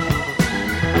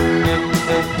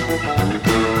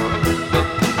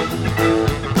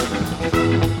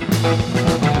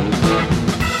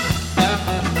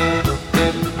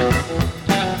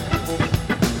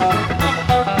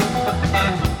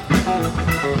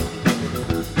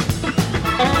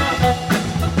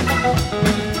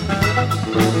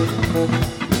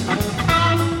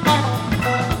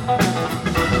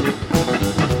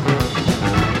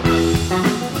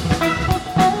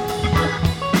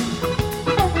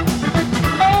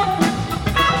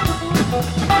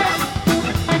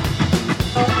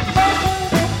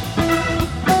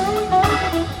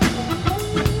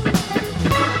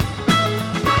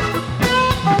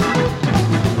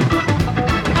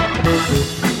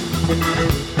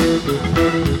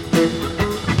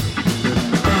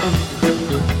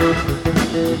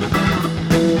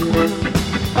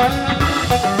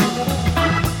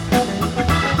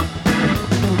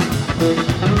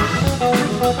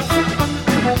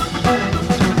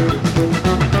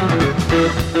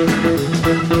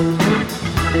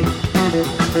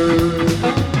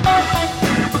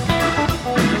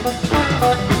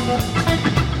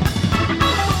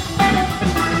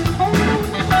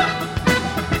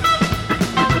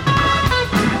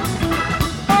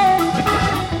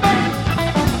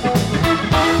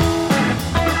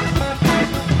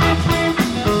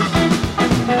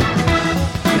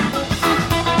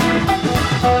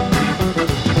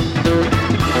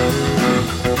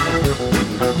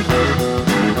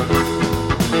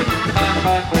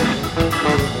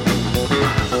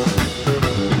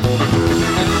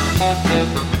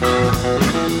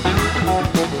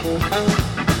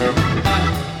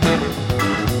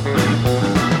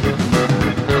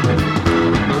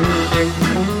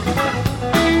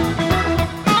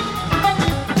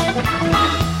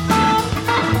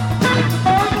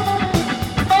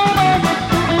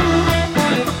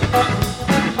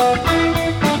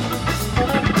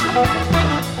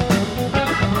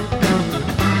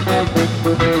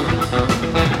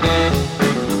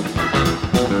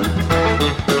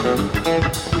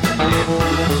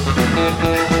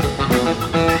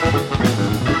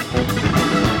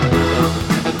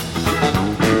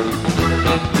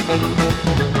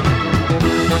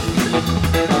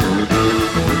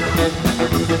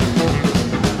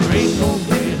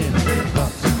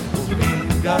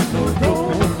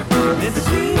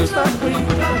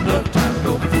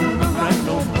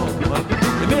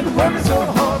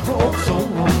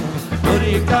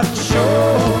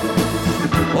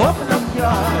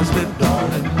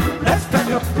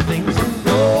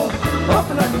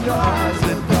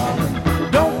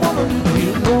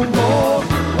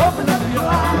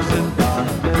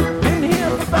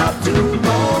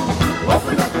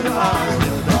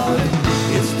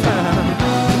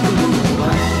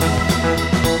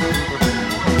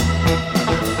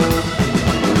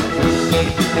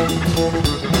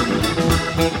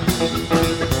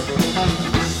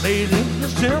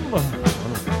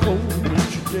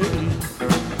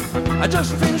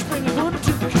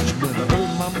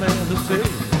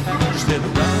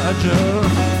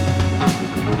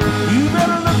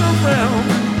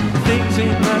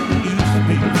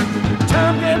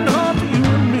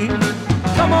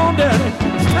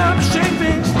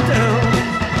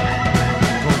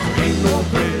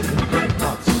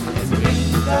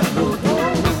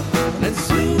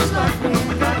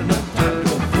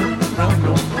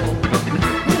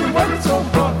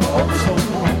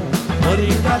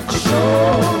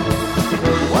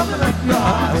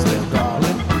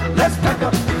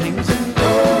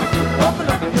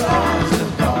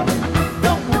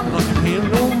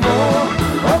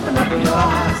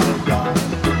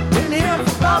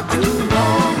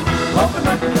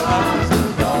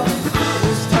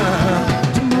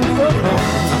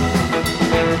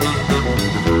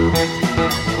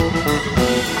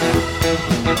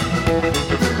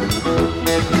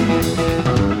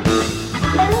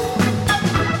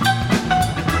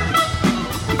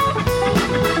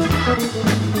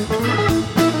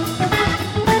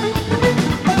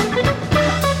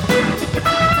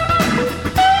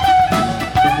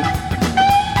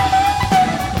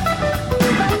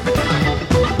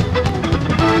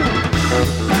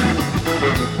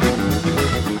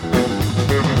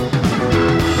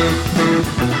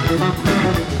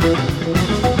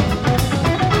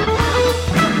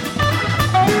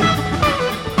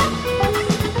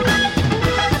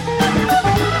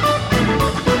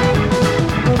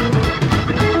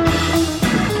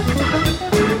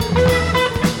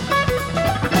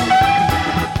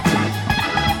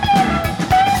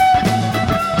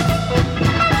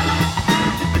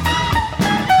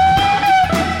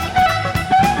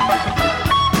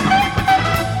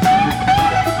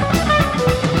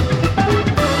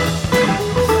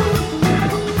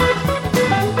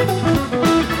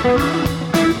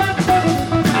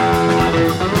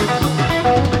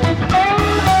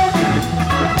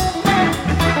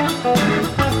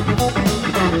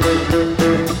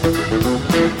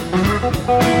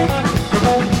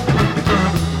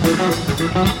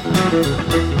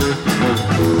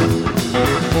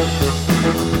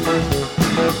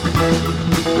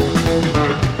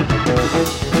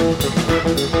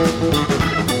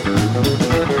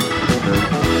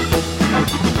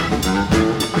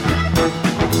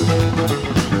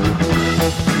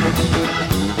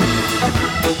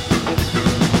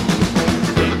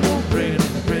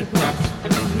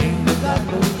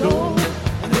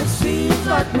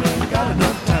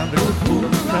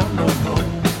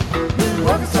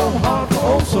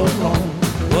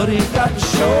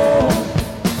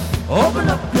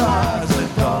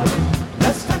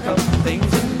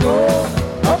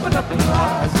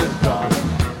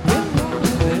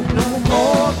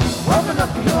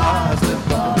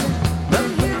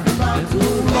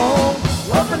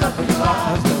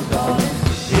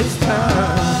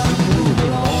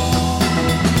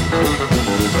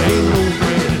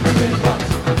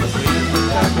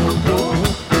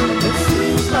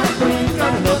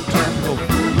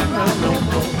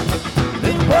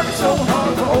 so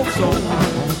hard to hold so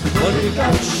hard. What do you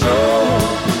got to show?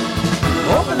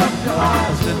 Open up your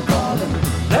eyes, little darling.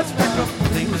 Let's pack up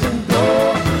things and go.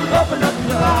 Open up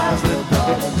your eyes, little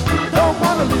darling. Don't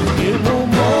wanna live here no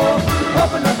more.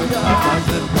 Open up your eyes,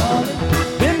 little darling.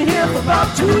 Been here for about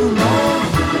too long.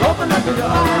 Open up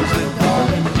your eyes, little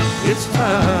darling. It's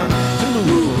time to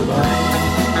move along.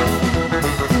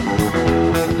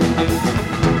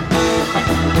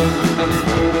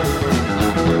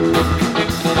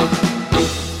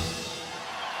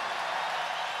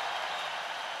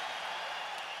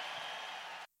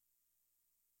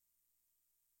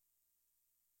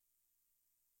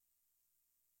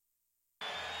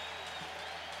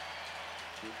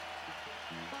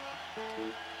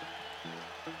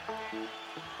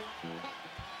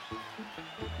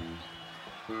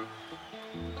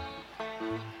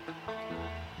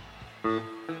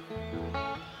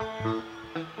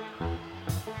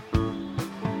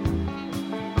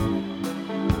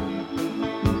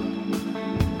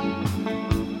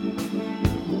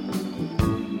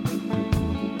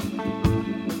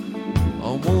 I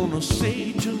wanna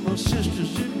say to my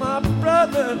sisters and my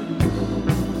brother,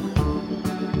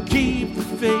 keep the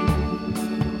faith.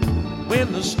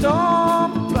 When the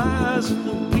storm flies and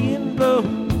the wind blows,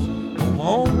 go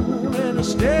on at a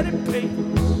steady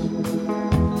pace.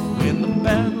 When the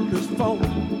battle is fought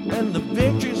and the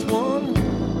victory's won,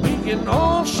 we can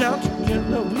all shout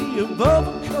together, we have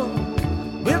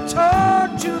overcome. We'll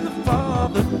talk to the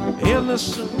Father and the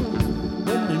Son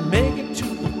when we make it to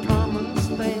the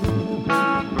promised land.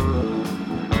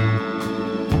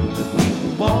 If we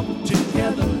walk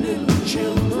together, little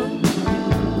children,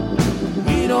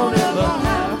 we don't ever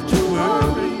have to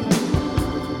worry.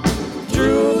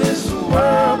 Through this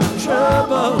world of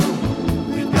trouble,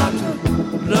 we've got to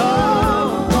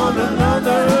love one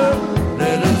another.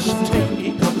 Let us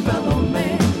take a fellow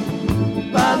man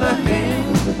by the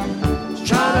hand,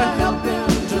 try to help him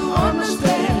to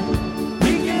understand.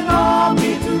 We can all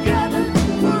be together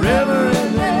forever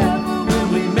and ever when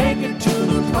we make it to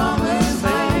the promised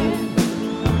land.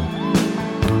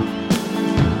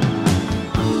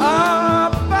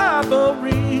 Our Bible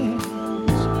reads,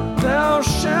 thou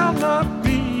shalt not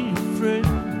be afraid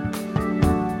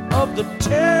of the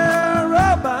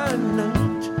terror by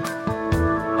night,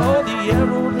 or the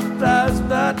arrow that flies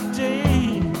by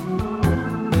day,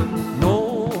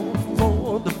 nor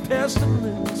for the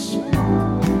pestilence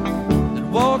that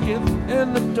walketh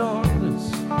in the darkness,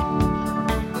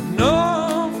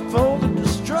 nor for the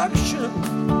destruction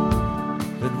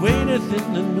that waiteth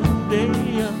in the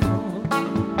noonday hour.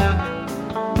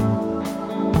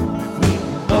 If we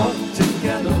walk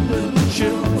together, little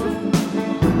children,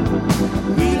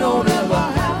 we don't ever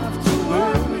have to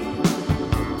worry.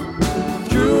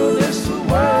 Through this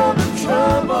world of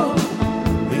trouble,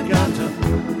 we got to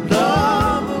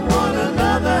love one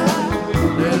another.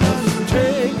 Let us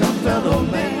take a fellow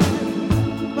man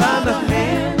by the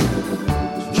hand,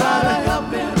 try to help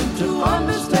him to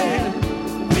understand.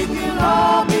 We can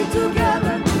all be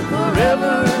together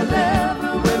forever and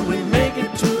ever when we make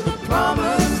it to the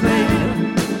promised land.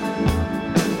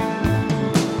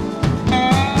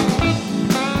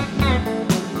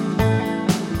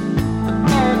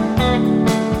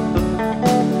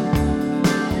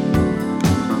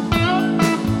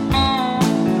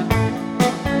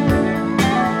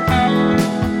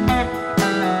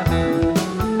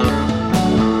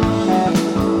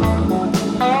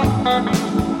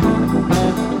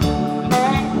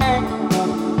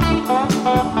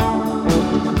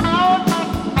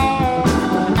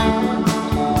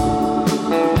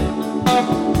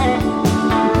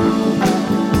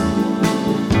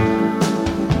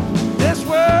 This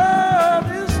world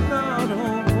is not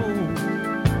home.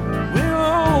 We're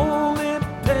only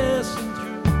passing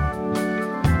through.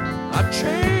 Our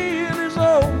trail is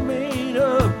all made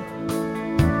up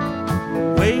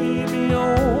way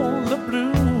beyond the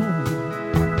blue.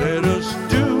 Let us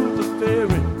do the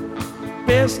very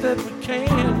best that we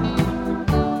can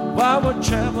while we're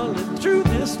traveling through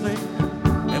this land.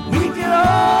 And we can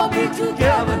all be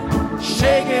together,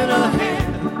 shaking a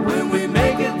hand when we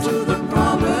make it to the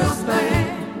promised land.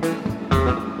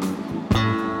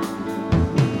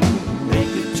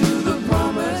 Make it to the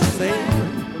promised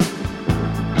land.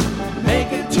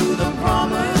 Make it to the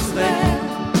promised land.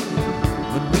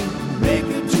 When we make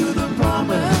it to the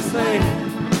promised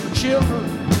land. Children,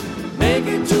 make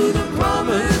it to the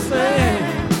promised land.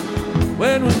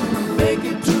 When we make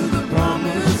it to the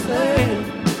promised land.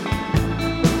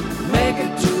 Make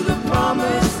it to the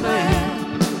promised land.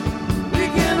 We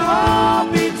can all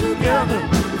be together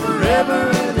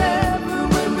forever and ever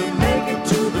when we make it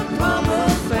to the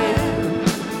promised land.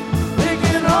 We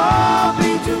can all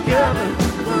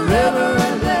forever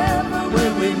and ever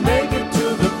when we make it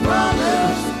to the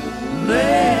promised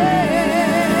land.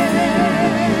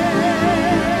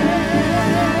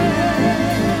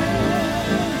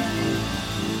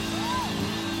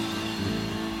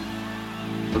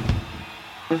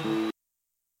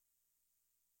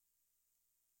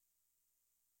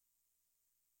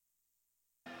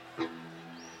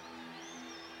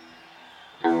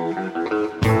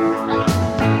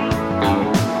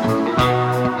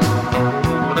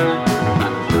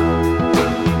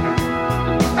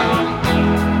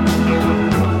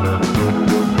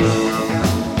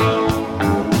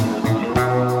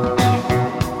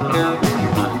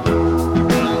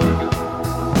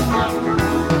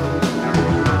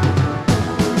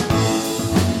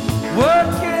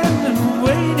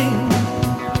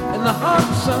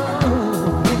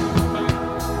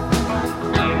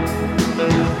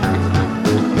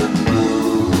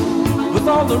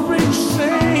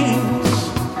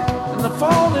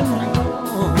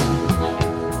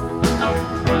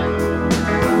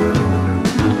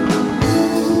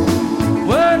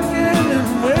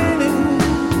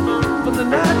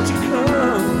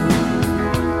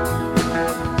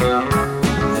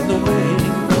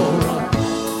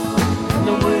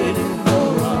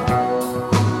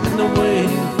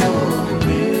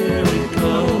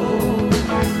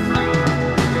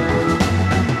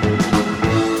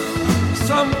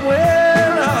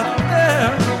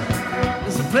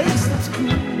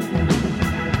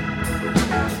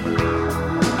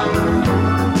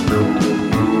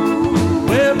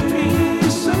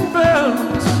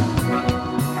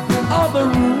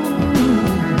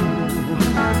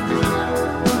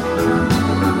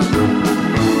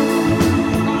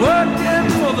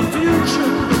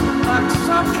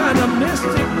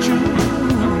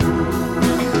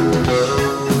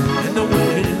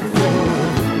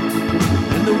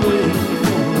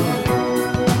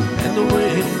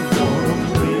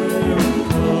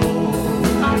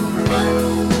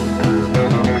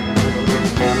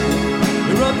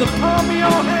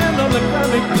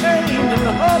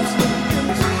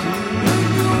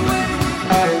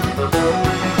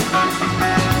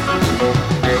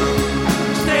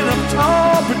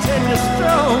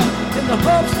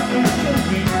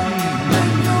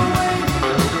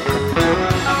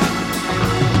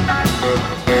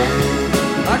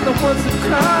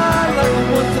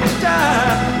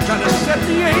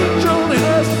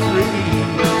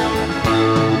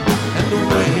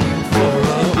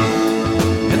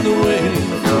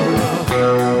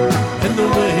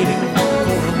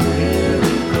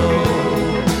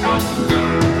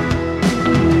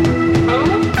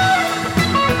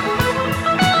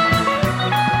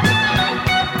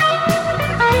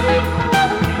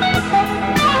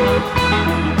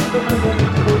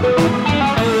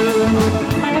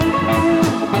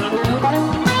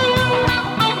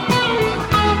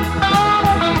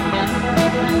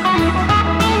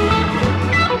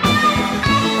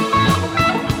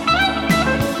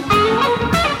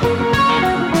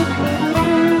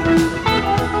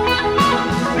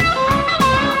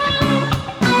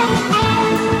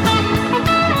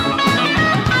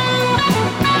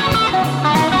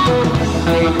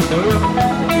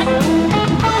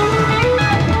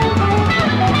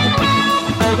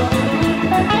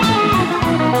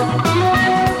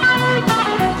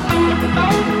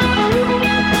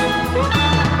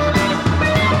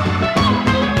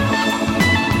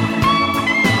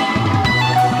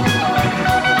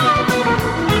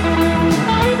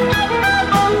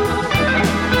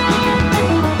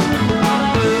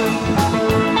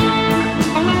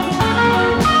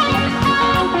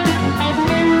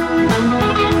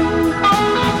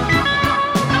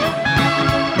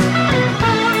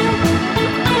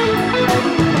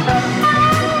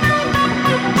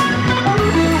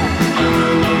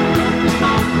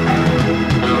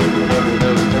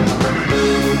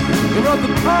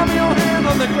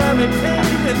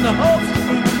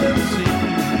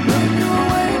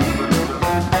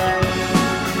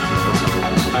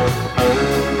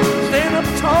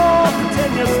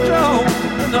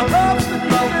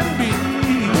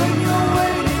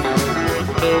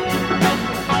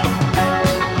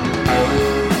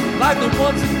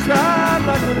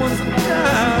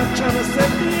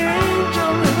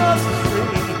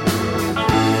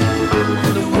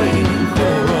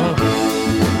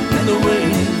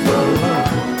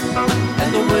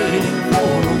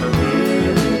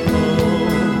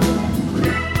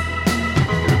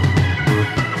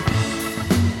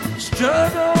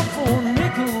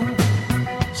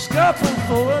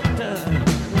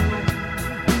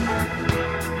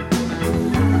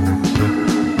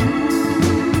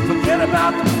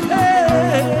 About the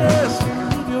past,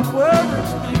 leave your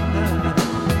worries behind.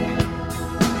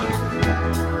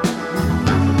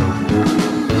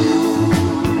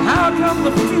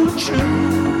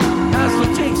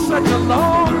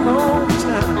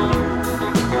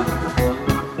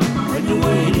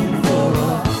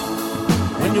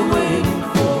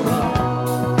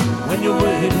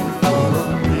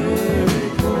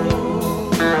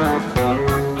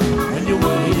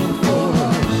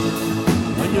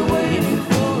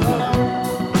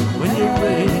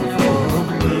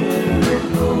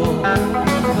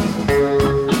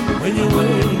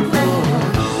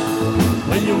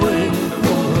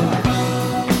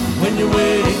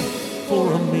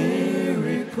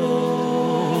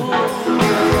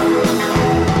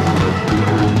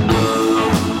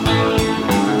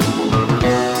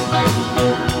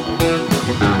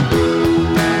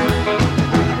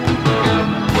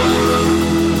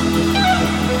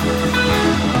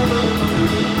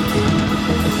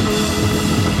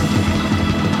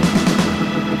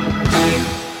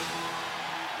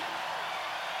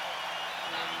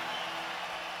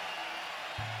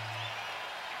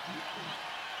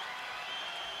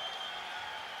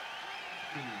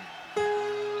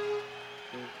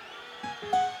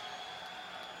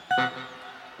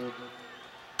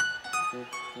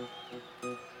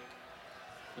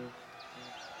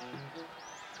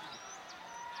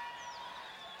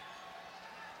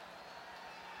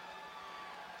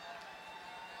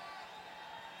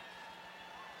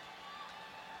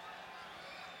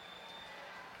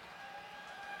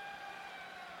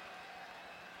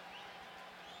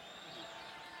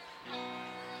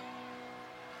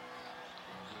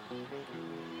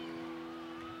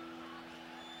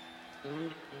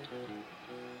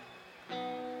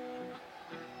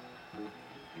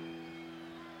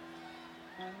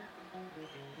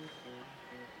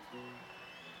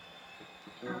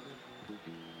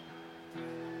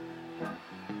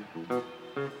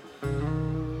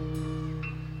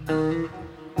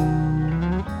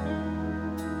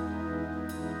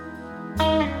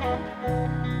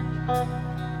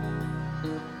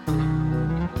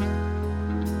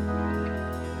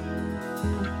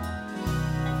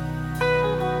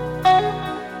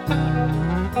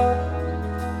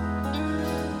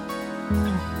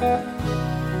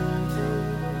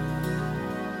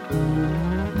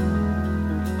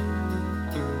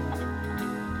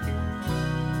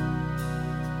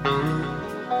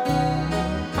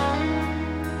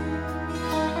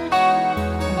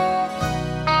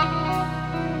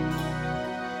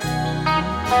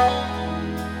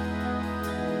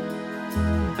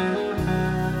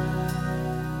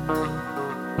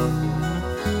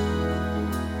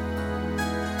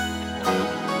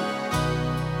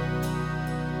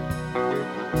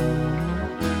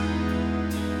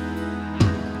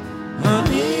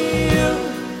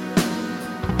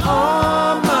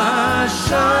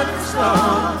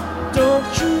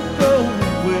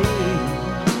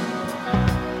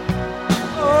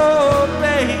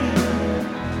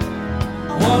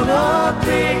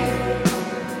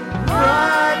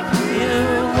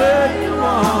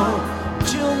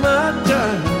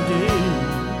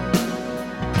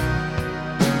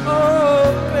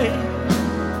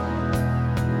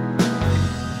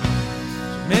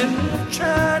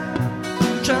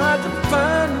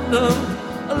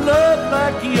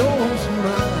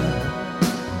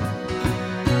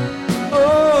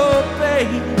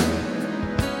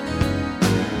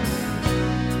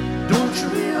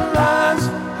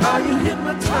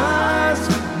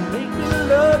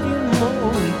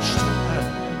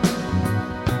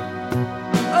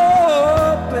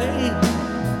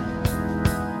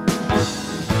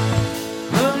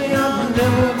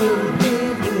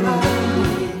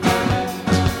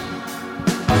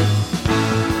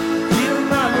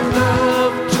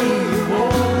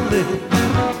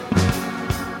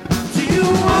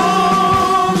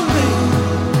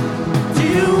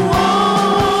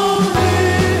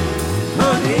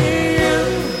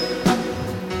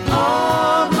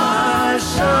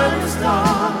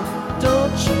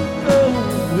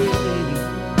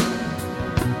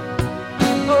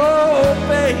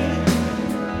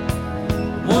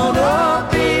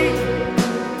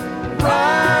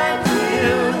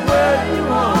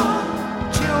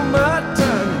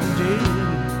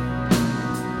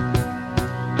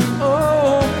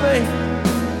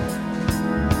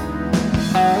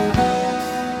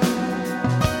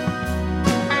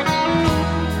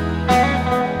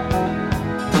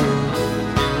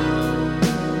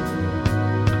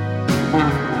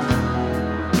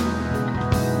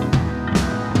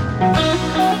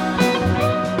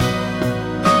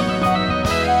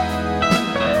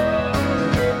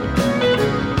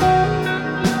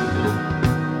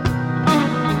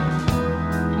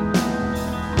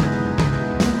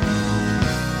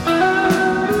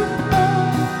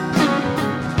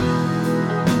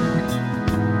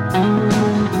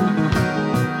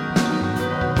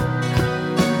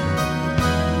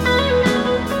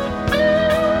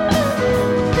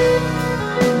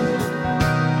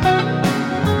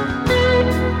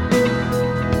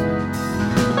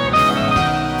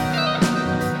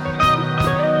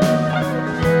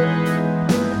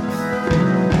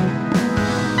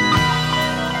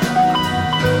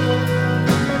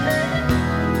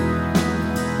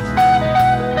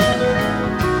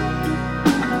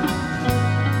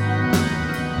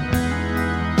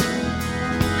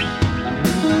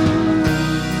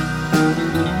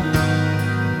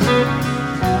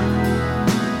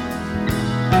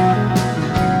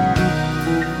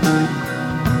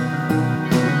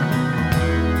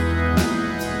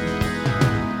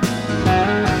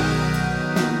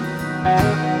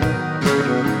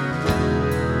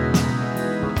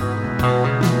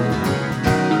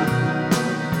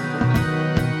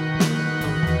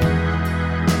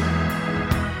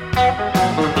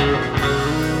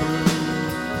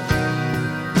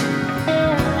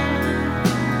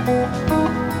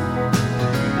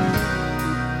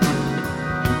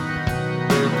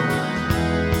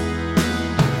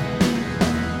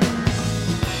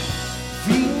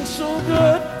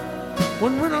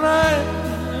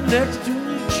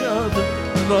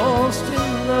 lost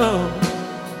in love.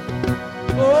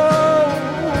 Oh,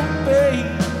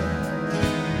 babe,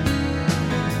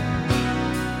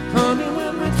 honey,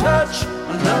 when we touch,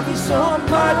 I love you so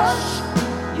much.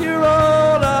 You're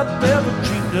all I've ever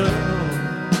dreamed of.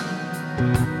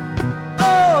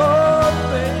 Oh,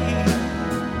 babe,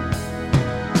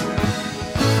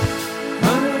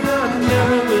 honey, I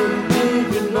never will leave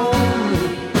you lonely.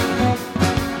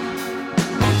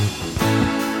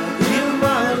 I'll give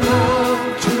my love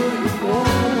to you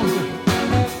only.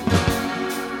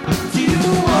 Do you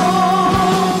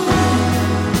want me?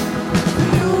 Do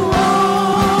you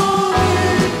want me?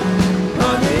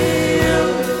 Honey, you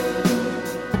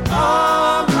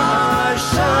are my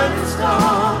shining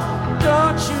star.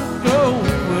 Don't you go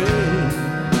away.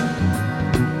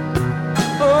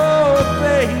 Oh,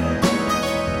 babe,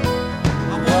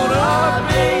 I wanna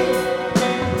be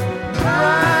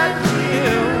right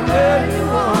here where you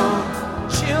are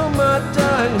till my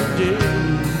dying day.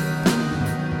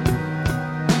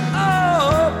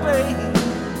 Oh, babe.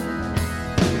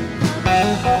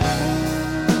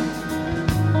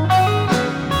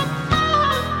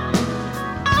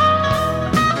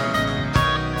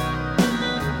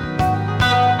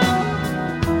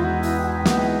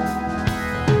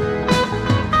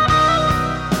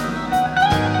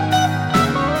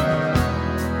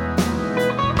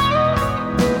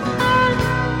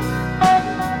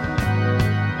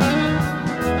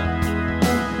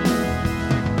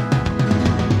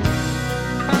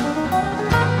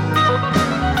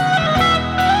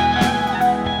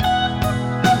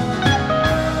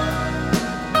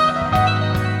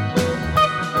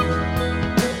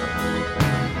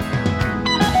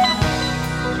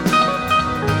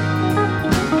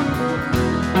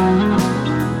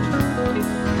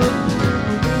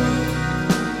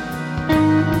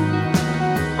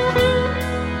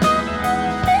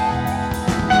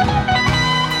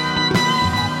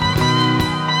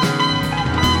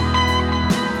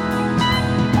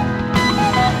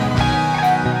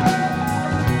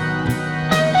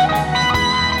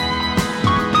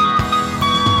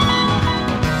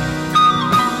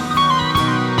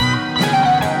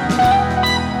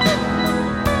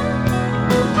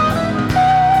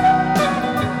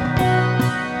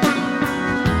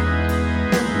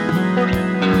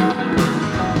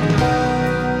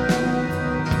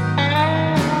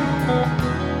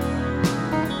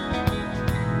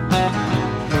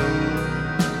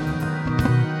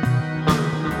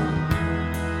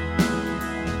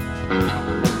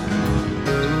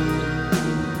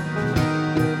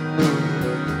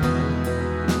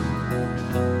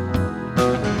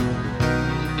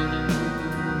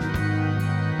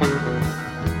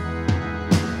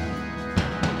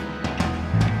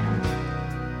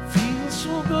 Feels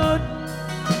so good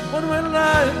when we're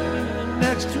lying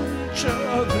next to each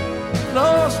other,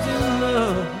 lost in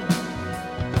love.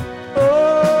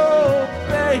 Oh,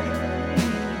 baby,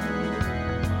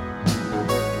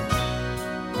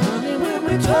 honey, when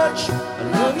we touch, I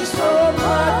love you so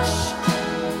much.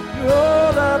 You're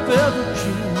all I've ever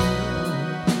dreamed of.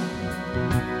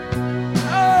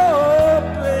 Oh,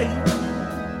 baby,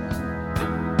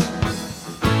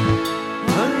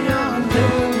 honey, I'll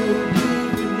never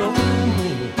leave you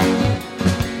lonely.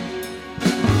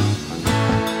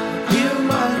 Give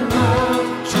my love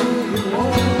to you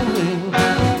only.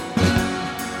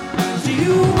 Do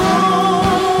you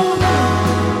want me?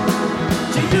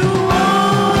 Do you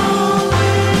want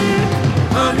me?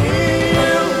 Honey,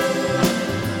 you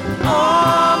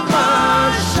are my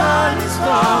shining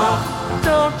star.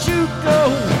 Don't you go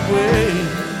away.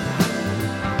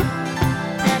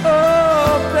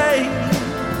 Oh, baby,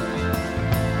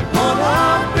 wanna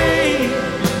be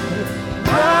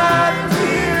right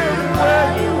here where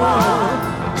you are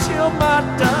till my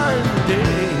dying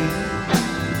day.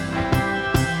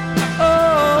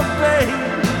 Oh, baby,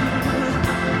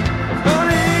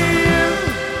 honey,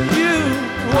 you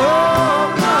are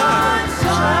my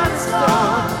shining star.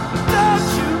 Don't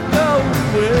you go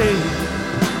away.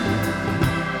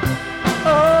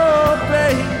 Oh,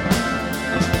 baby,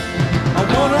 I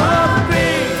wanna be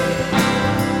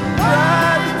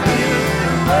right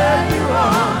here where you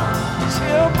are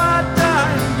till my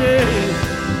dying day.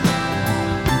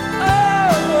 Oh,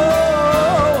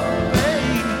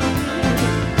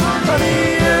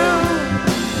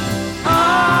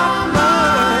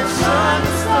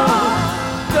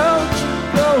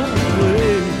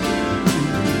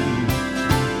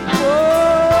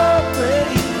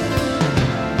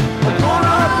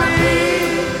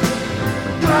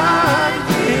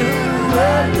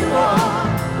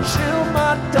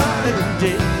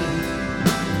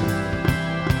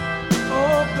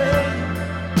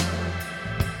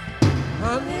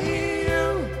 Honey, you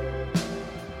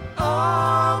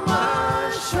are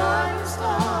my shining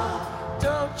star.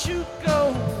 Don't you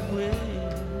go away.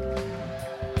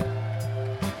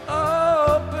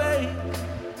 Oh, babe,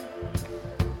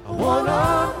 I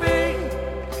wanna be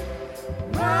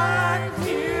right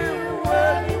here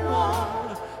where you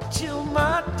are till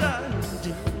my dying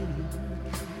day.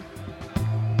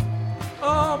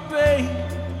 Oh, babe,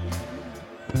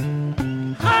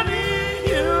 honey,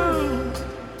 you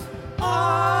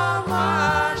are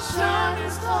my shining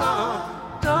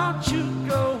star. Don't you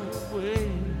go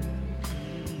away.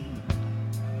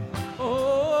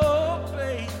 Oh,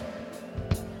 babe,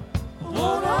 I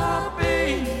wanna be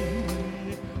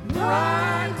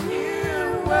right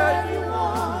here where you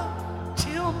are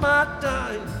till my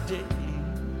dying day.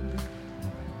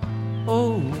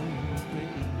 Oh,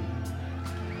 babe,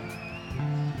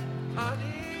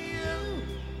 honey, you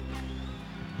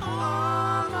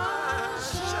are my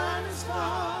shining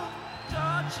star.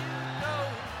 Don't you go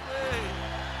away.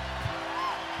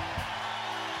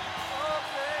 Oh,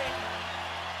 babe.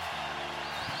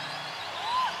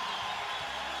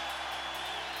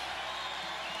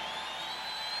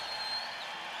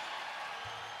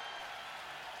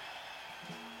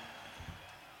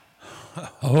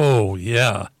 Oh,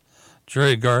 yeah.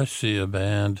 Jerry Garcia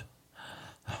Band.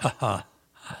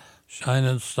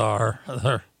 Shining Star.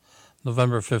 There,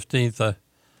 November 15th. I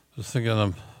was thinking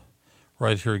I'm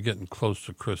right here getting close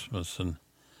to Christmas, and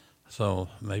so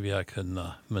maybe I can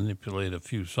manipulate a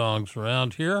few songs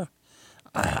around here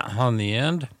on the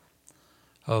end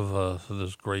of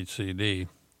this great CD.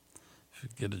 If you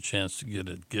get a chance to get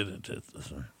it, get it.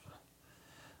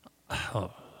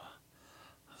 Oh,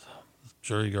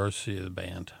 Jerry Garcia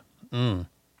Band.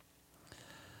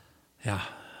 Yeah.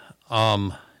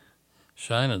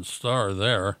 Shining Star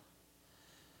there.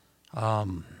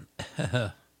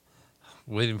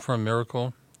 Waiting for a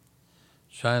Miracle.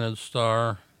 Shining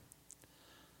Star.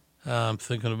 I'm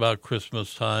thinking about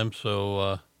Christmas time,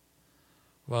 so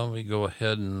why don't we go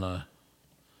ahead and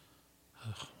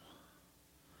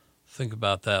think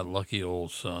about that lucky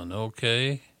old son,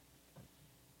 okay?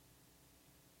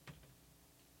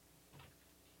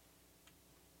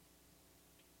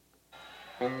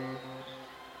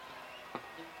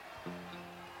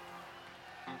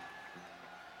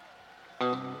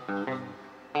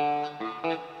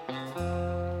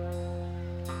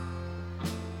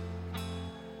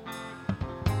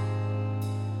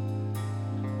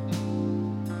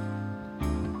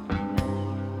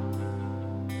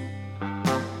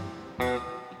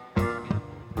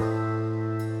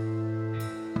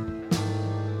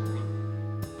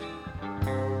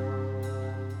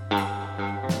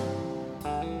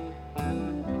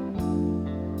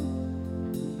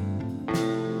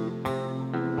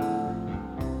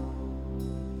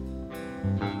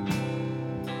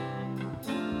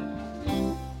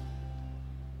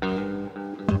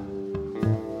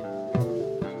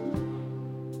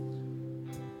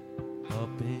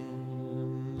 Up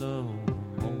in the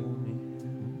morning,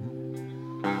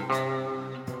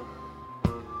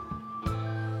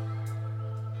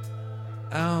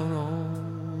 out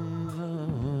on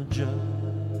the job,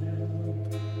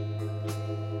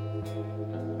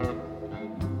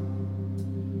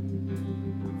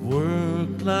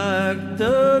 work like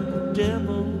the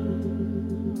devil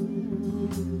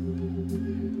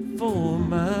for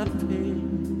my pay.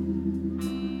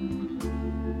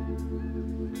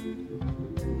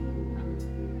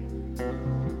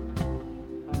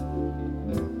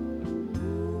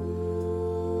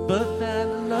 But that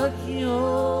lucky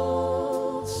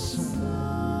old son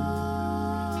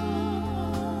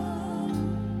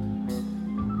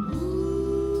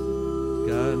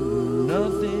got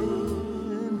nothing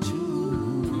to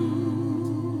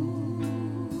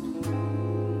do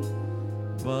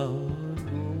but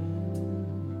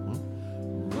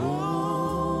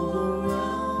roll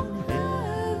around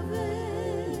heaven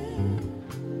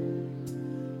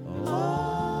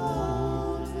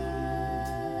all day.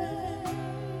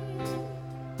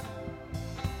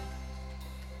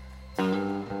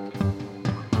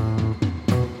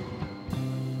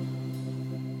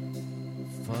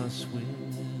 Fuss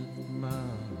with my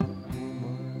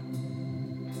woman,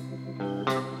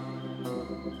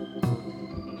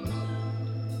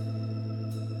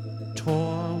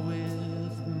 toy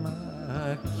with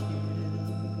my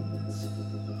kids,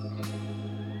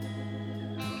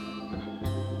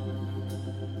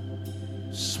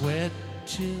 sweat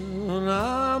till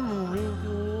I'm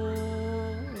wrinkled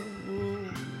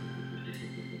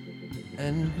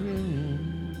and green.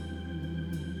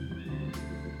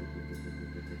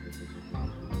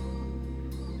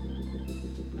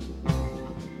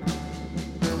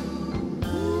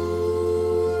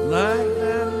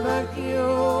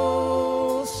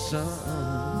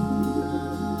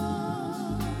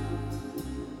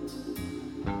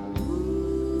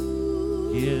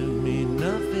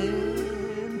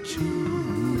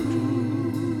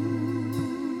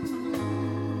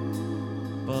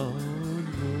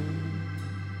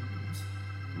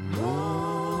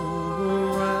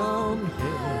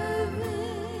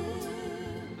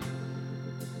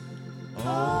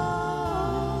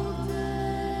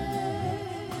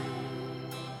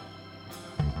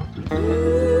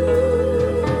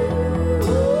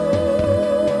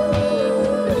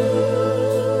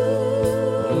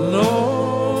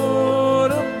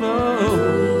 Lord above,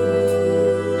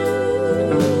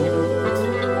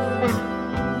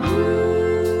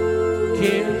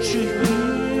 can't you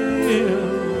hear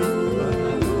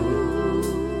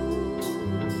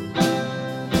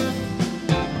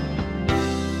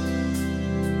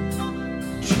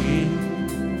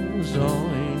tears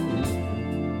are in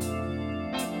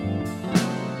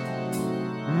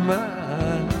my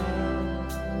eyes?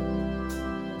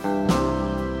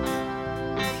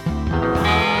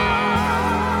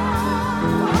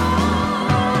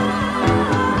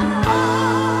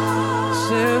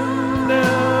 Send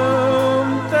down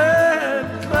that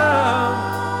cloud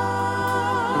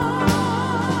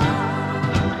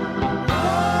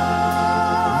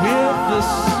with the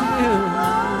silver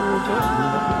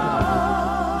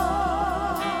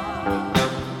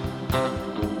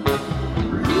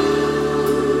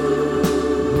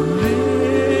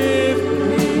lift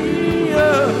me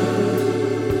up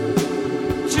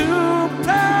to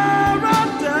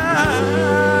paradise.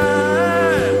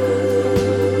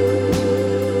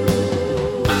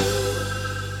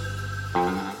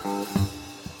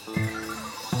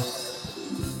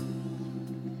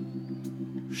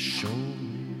 Show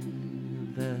me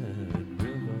that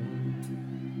river,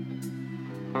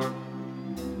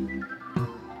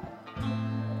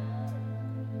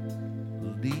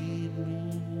 lead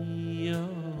me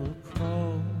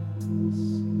across.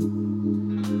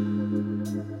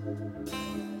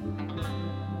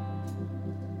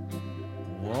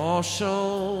 Wash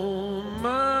all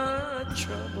my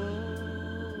troubles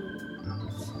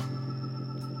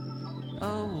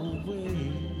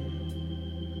away.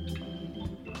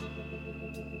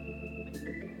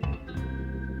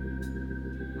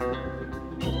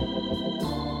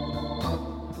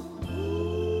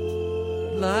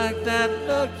 Like that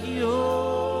lucky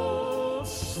old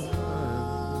sun,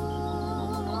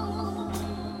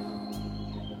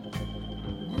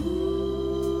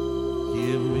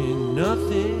 give me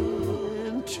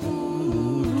nothing to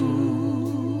do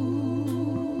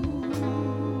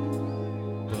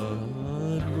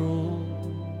but roam,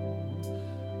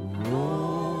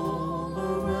 roam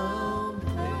around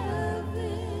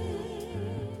heaven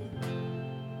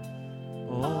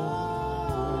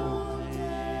all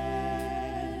day.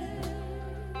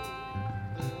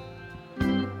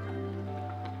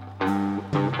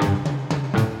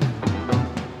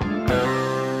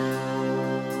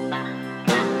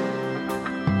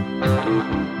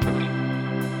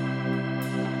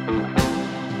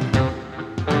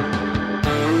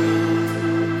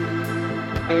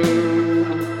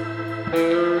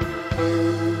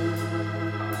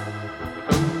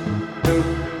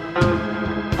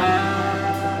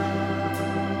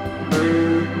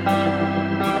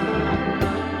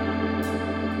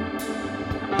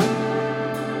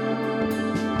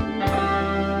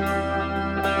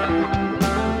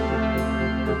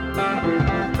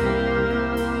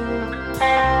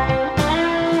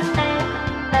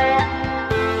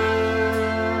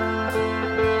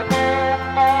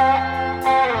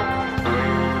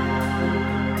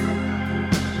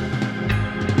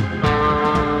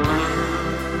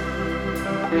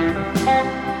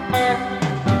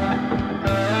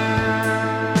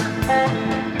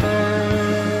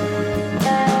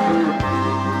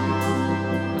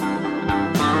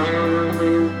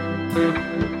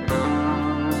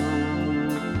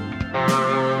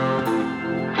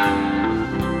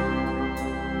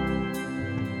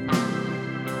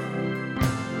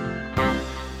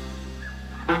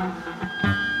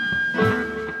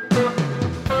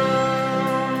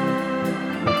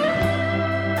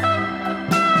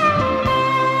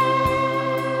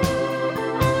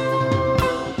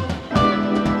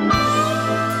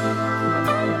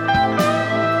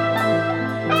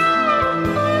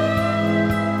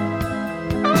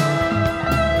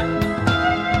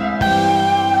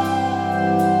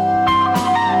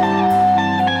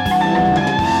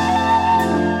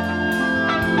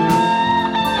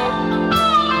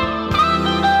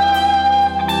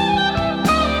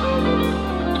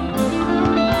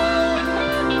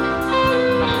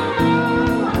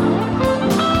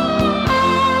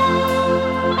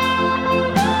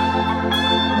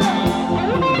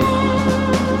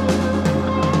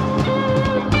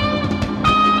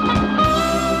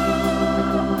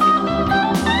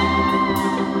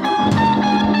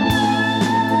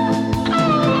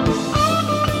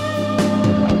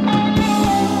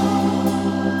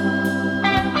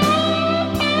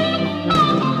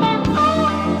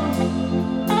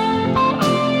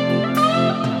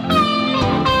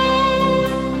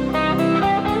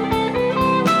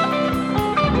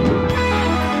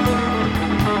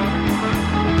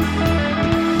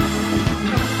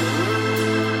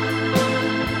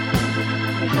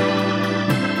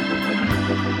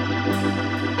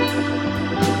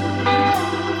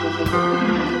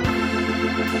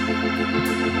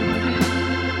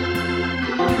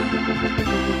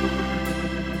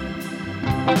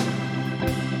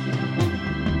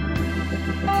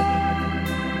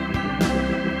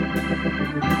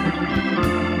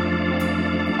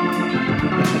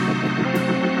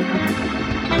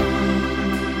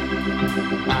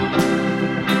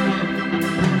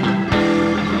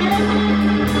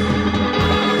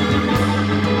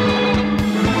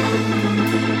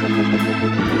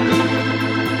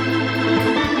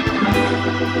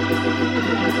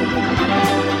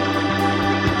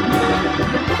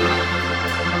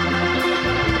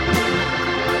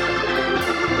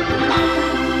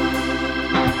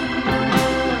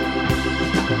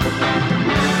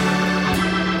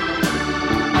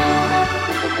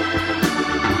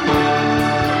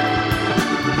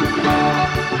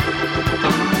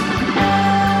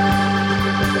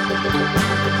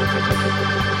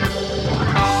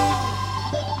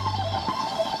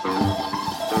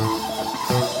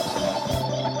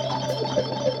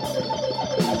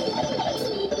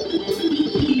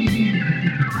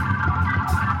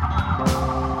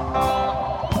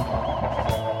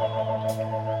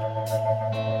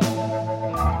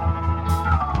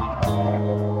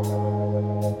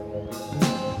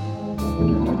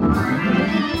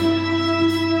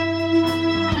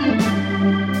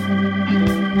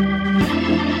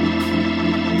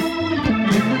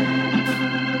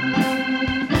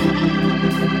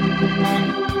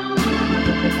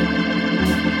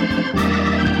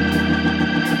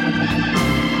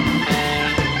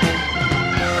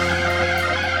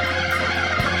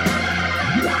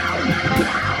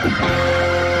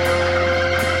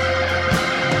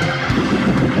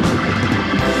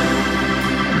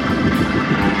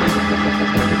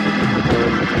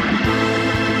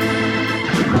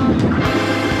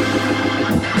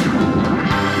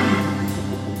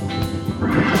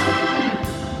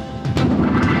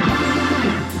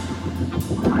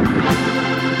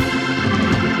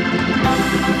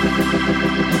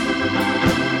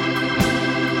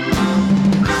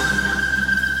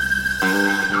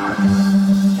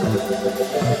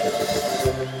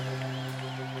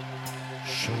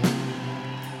 Show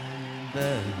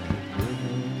that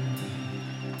river.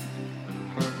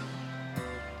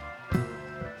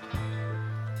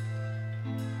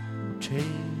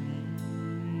 Take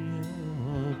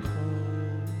your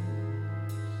course.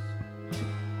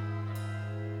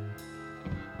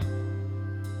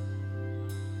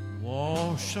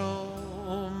 Wash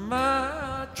all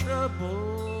my troubles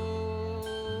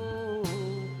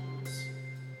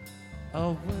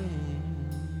away.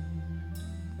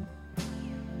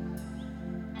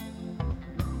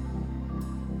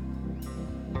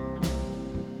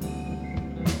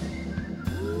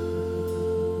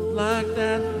 Like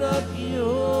that lucky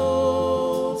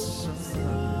old sun.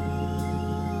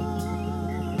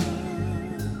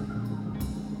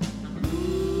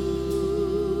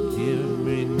 Give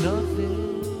me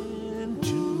nothing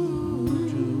to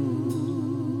do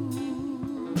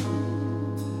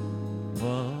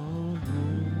but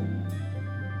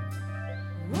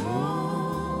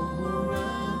roam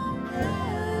around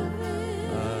heaven.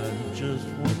 I just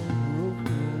want to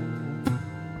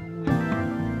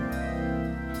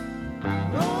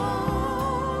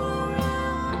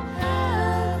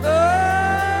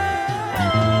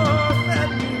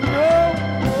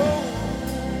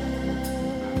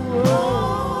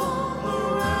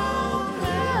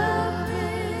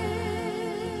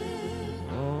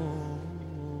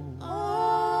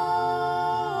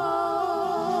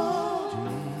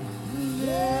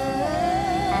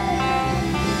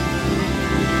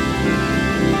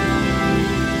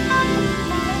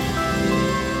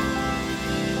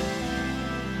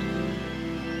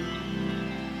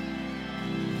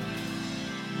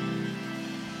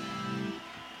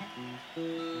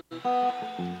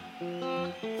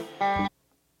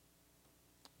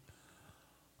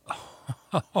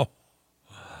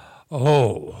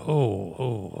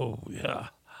Yeah.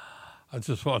 I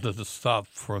just wanted to stop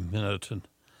for a minute and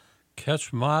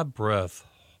catch my breath.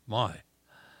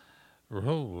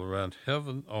 Roll around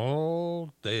heaven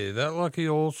all day. That lucky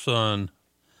old sun.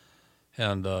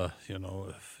 And, if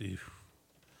you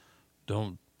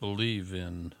don't believe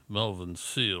in Melvin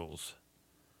Seals,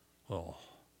 well,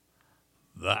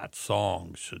 that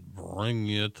song should bring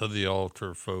you to the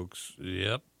altar, folks.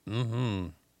 Yep.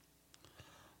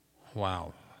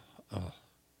 Wow.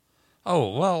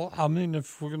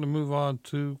 If we're going to move on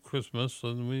to Christmas,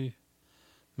 then we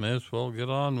may as well get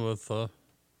on with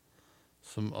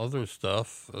some other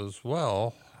stuff as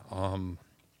well.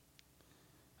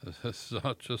 It's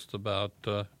not just about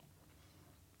the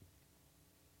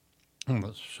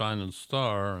shining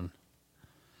star and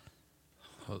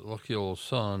the lucky old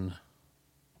sun.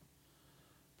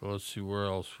 But let's see where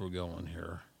else we're going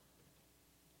here.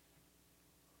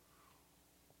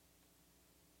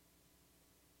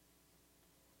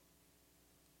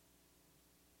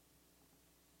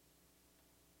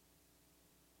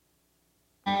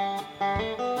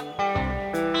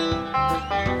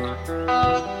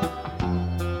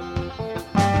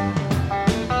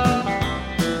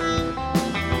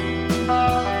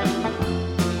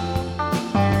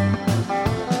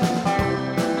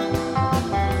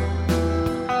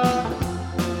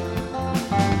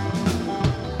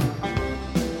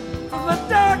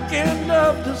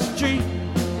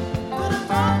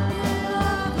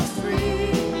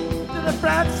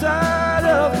 Right side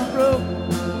of the road.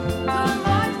 The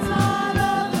right side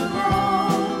of the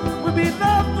road. We'll be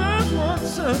lovers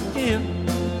once again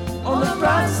on the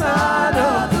right side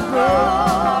of the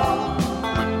road.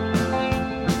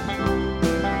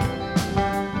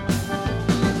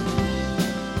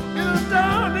 Little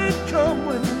darling, come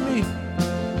with me.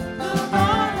 Little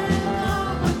darling,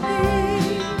 come with me.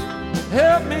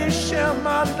 Help me share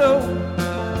my load.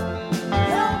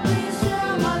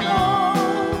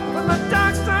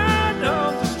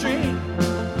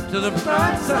 To the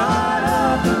bright side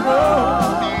of the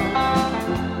road.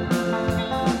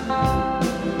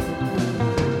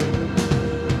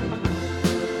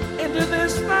 Into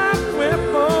this life we're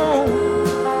born.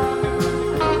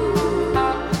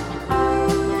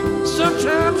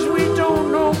 Sometimes we don't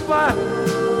know why.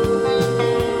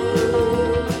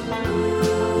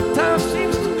 Time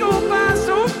seems to go by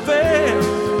so fast.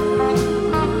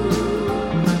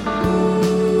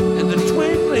 In the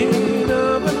twinkling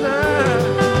of an eye.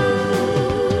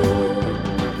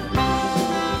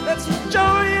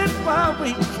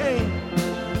 We can.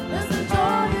 Let's enjoy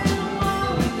it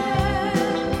while we can.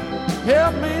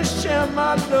 Help me share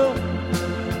my load.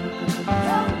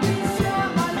 Help me share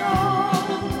my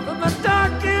load. From the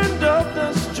dark end of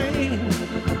the street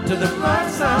to the bright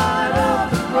side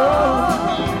of the road.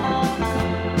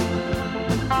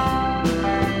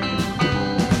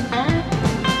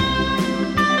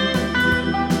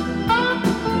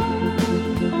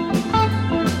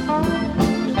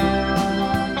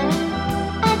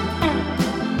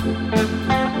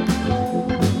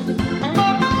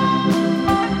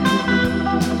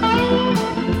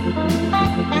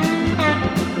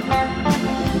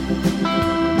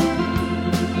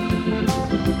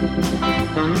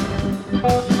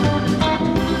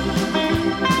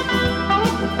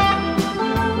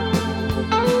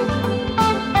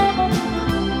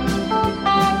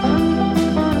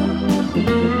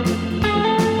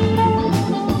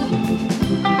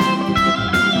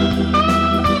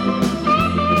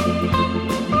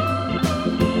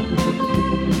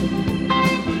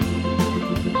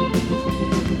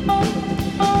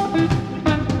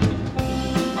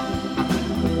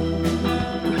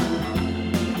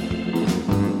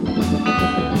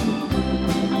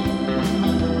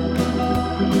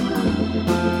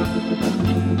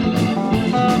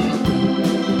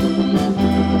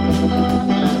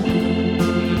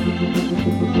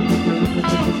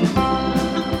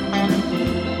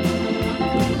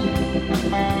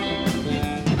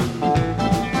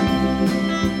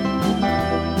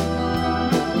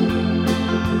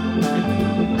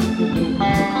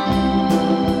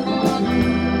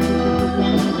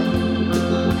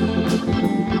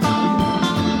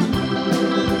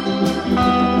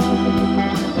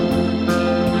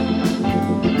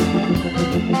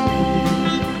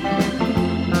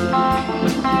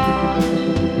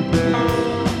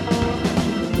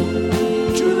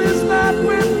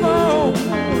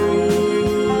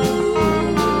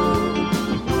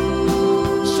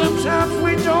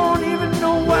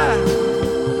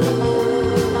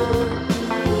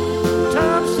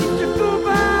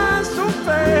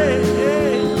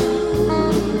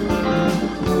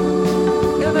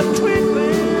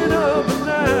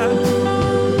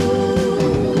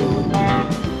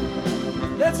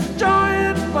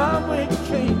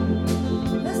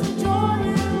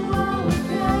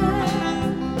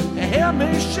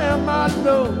 share my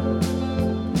load.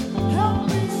 Help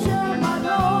me share my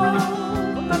load.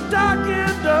 From the dark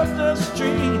end of the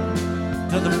street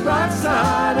to the bright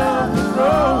side of the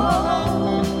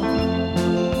road.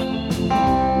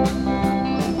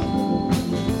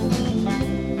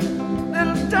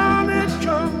 Little darling,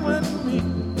 come with me.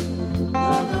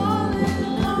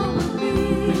 Darling, come with me.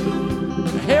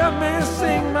 Help me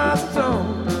sing my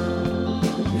song.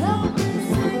 Help me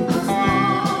sing a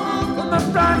song. From the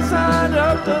bright side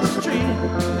of the street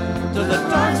to the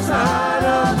dark side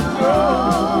of the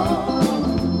road.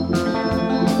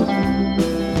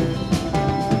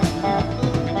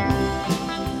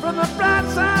 From the bright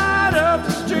side of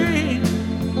the street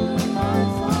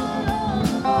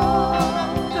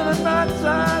to the dark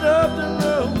side of the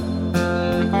road.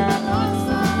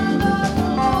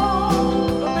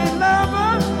 We'll be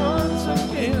lovers once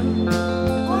again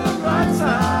on the bright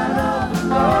side of the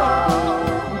road.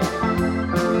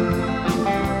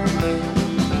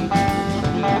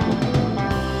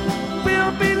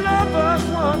 We'll be lovers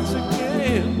once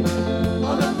again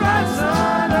on the bright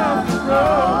side of the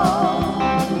road.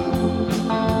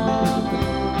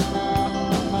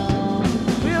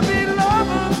 We'll be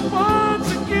lovers once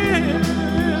again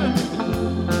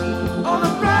on the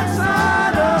bright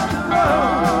side of the road.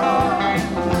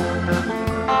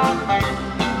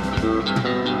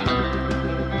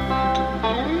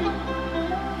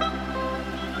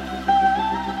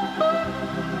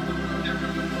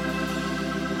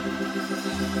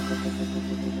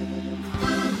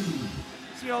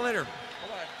 See y'all later.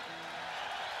 Bye-bye.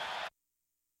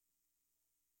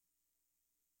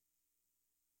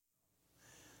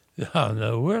 Yeah,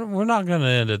 no, we're not going to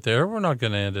end it there. We're not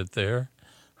going to end it there.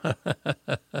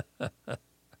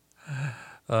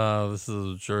 This is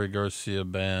the Jerry Garcia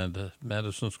Band,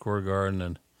 Madison Square Garden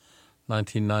in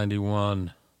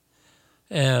 1991.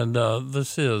 And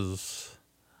this is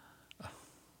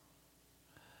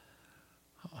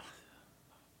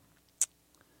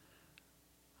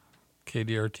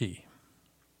KDRT,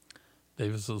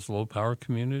 Davis's low-power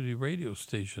community radio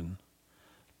station,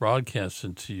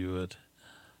 broadcasting to you at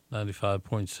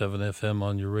 95.7 FM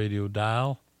on your radio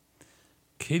dial,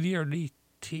 KDRT.org.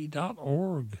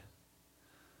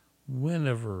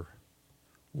 Whenever,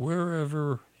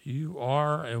 wherever you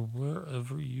are and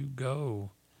wherever you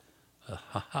go.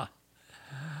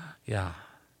 Yeah,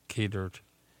 KDRT,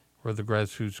 where the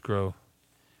grassroots grow.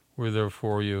 We're there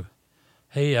for you.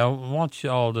 Hey, I want you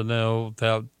all to know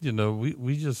that,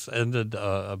 we just ended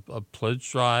a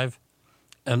pledge drive.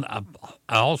 And I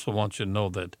also want you to know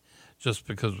that just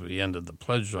because we ended the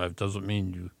pledge drive doesn't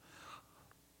mean you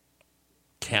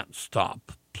can't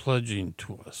stop pledging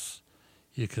to us.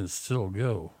 You can still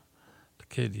go to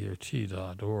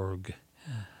kdrt.org,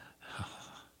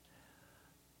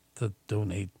 the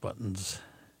donate buttons,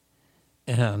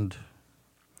 and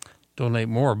donate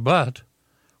more. But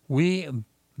we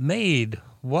made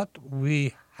what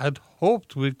we had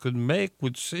hoped we could make,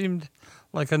 which seemed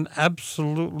like an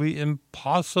absolutely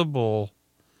impossible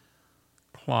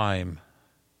climb.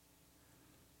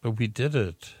 But we did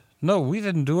it. No, we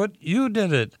didn't do it. You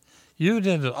did it. You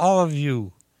did it. All of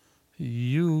you.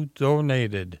 You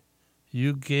donated.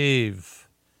 You gave.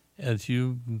 And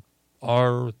you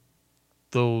are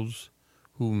those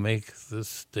who make this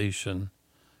station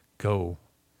go.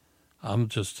 I'm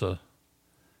just a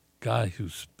guy who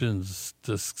spins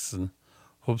discs and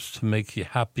hopes to make you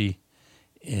happy.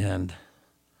 And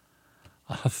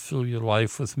I'll fill your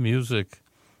life with music.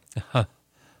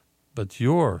 But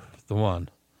you're the one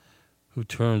who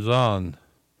turns on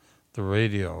the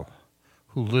radio,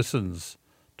 who listens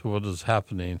to what is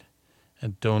happening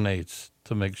and donates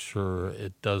to make sure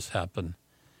it does happen.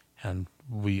 And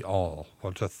we all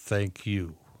want to thank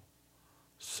you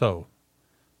so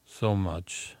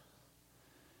much.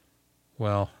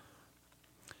 Well,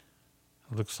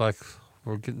 it looks like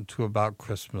we're getting to about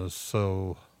Christmas,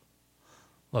 so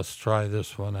let's try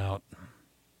this one out.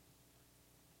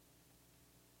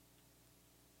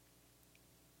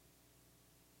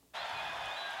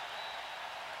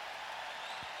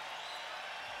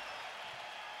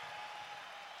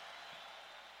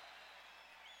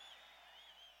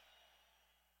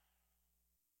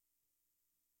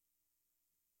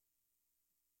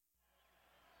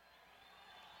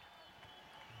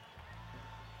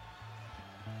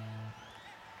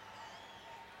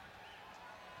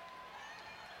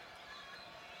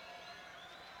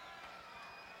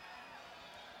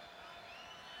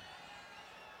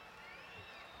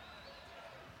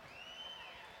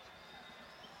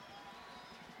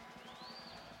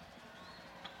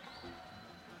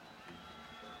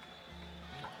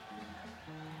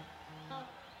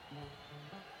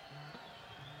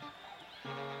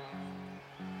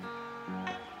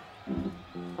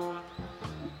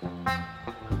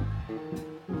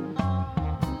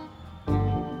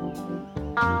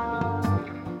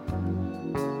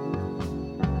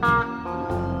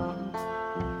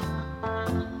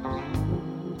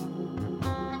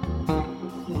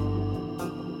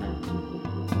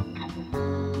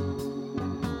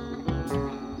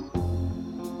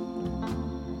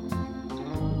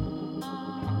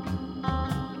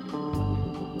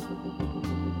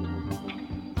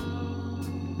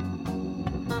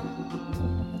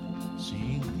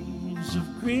 See leaves of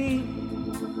green,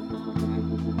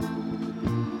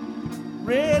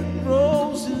 red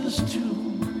roses too.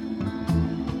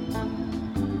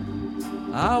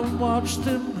 I watch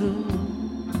them bloom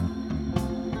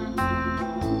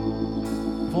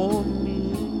for me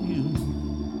and you,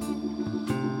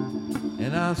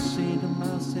 and I say to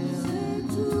myself,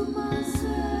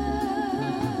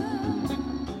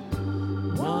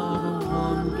 what a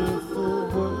wonderful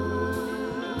world.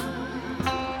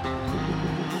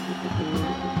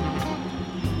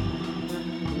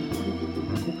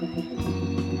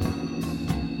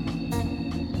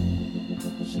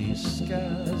 See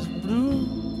skies blue,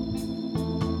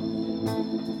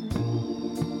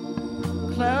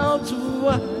 clouds of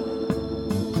white,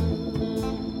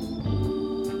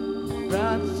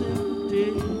 rising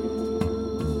day,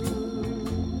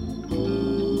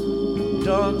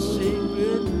 dawn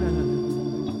sacred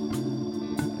night,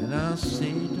 and I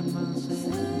say to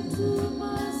myself,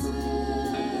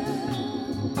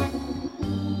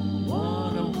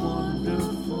 what a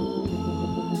wonderful world.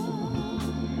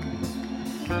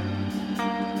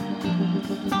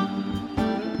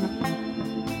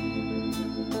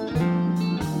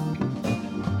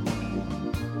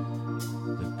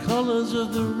 The colors of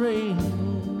the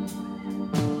rainbow,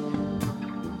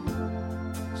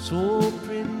 so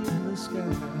pretty in the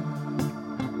sky,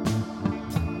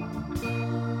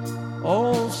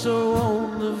 also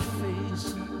on the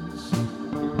faces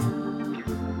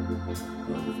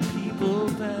of people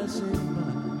passing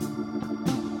by.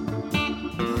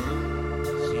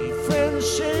 See friends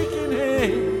shaking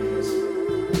hands,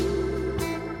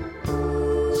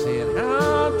 saying,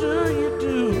 how do you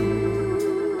do?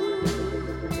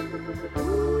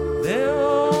 They're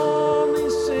only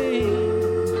saying,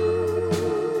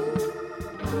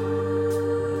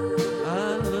 I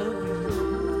love you.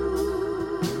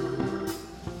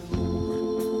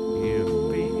 Hear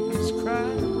babies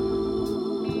cry,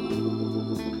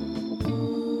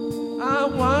 I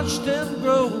watch them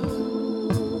grow.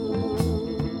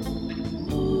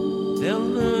 They'll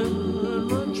learn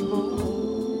much more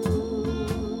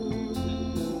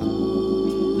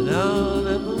than I'll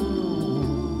ever know.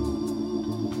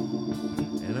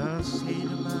 And I say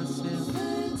to myself,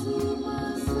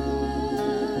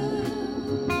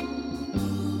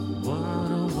 what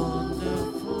a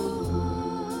wonderful world.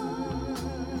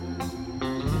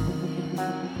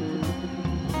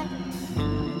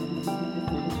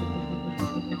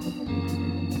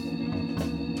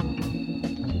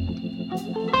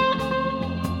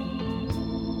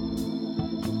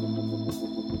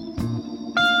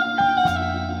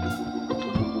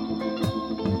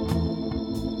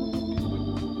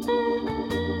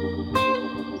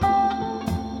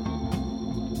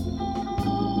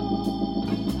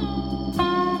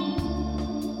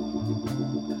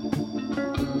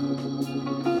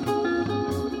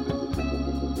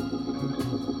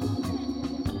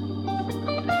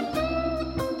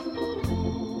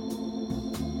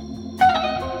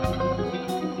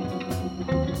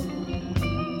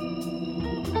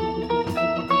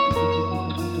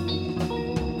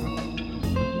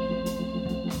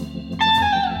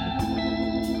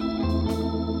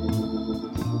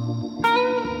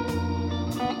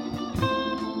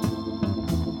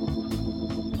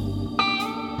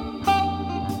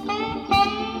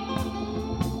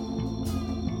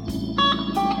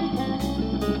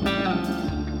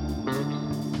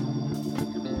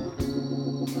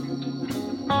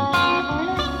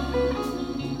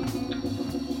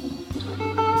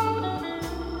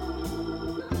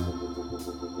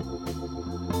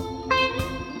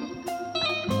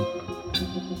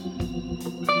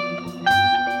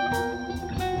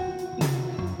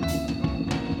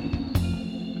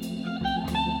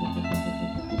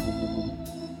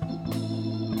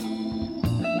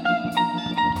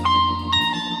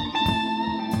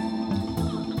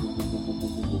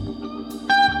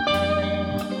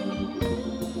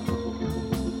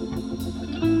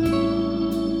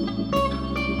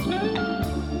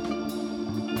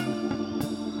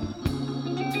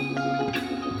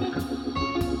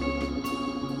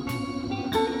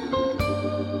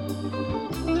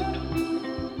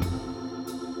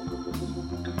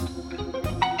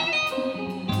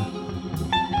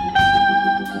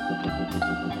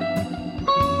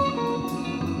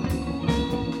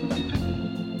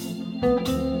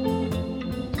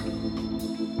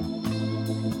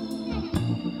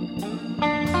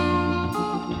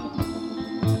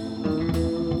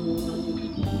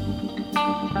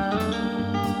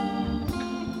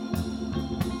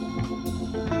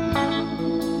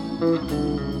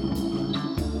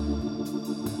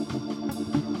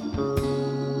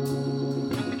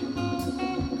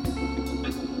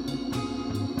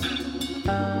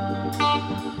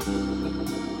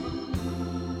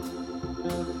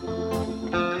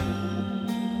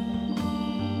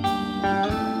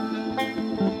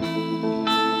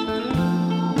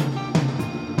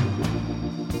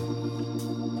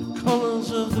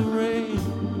 Colors of the rain,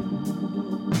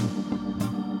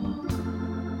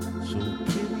 so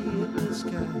pretty in the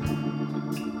sky.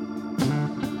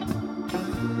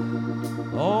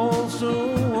 Also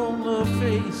on the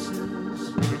faces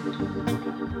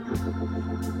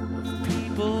of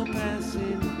people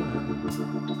passing by.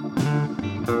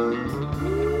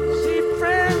 See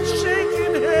friends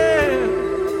shaking hands,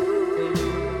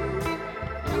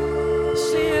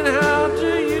 saying how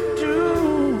do you do.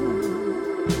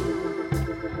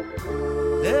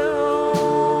 They're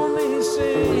only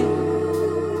saying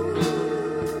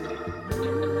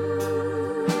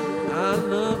I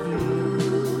love you.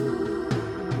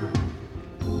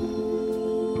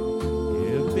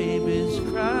 If babies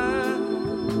cry,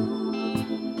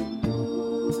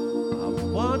 I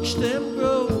watch them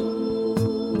grow.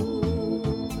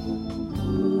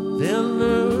 They'll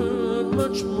learn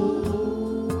much more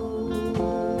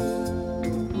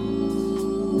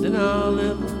than I'll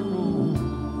ever know.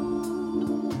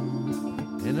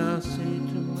 And I say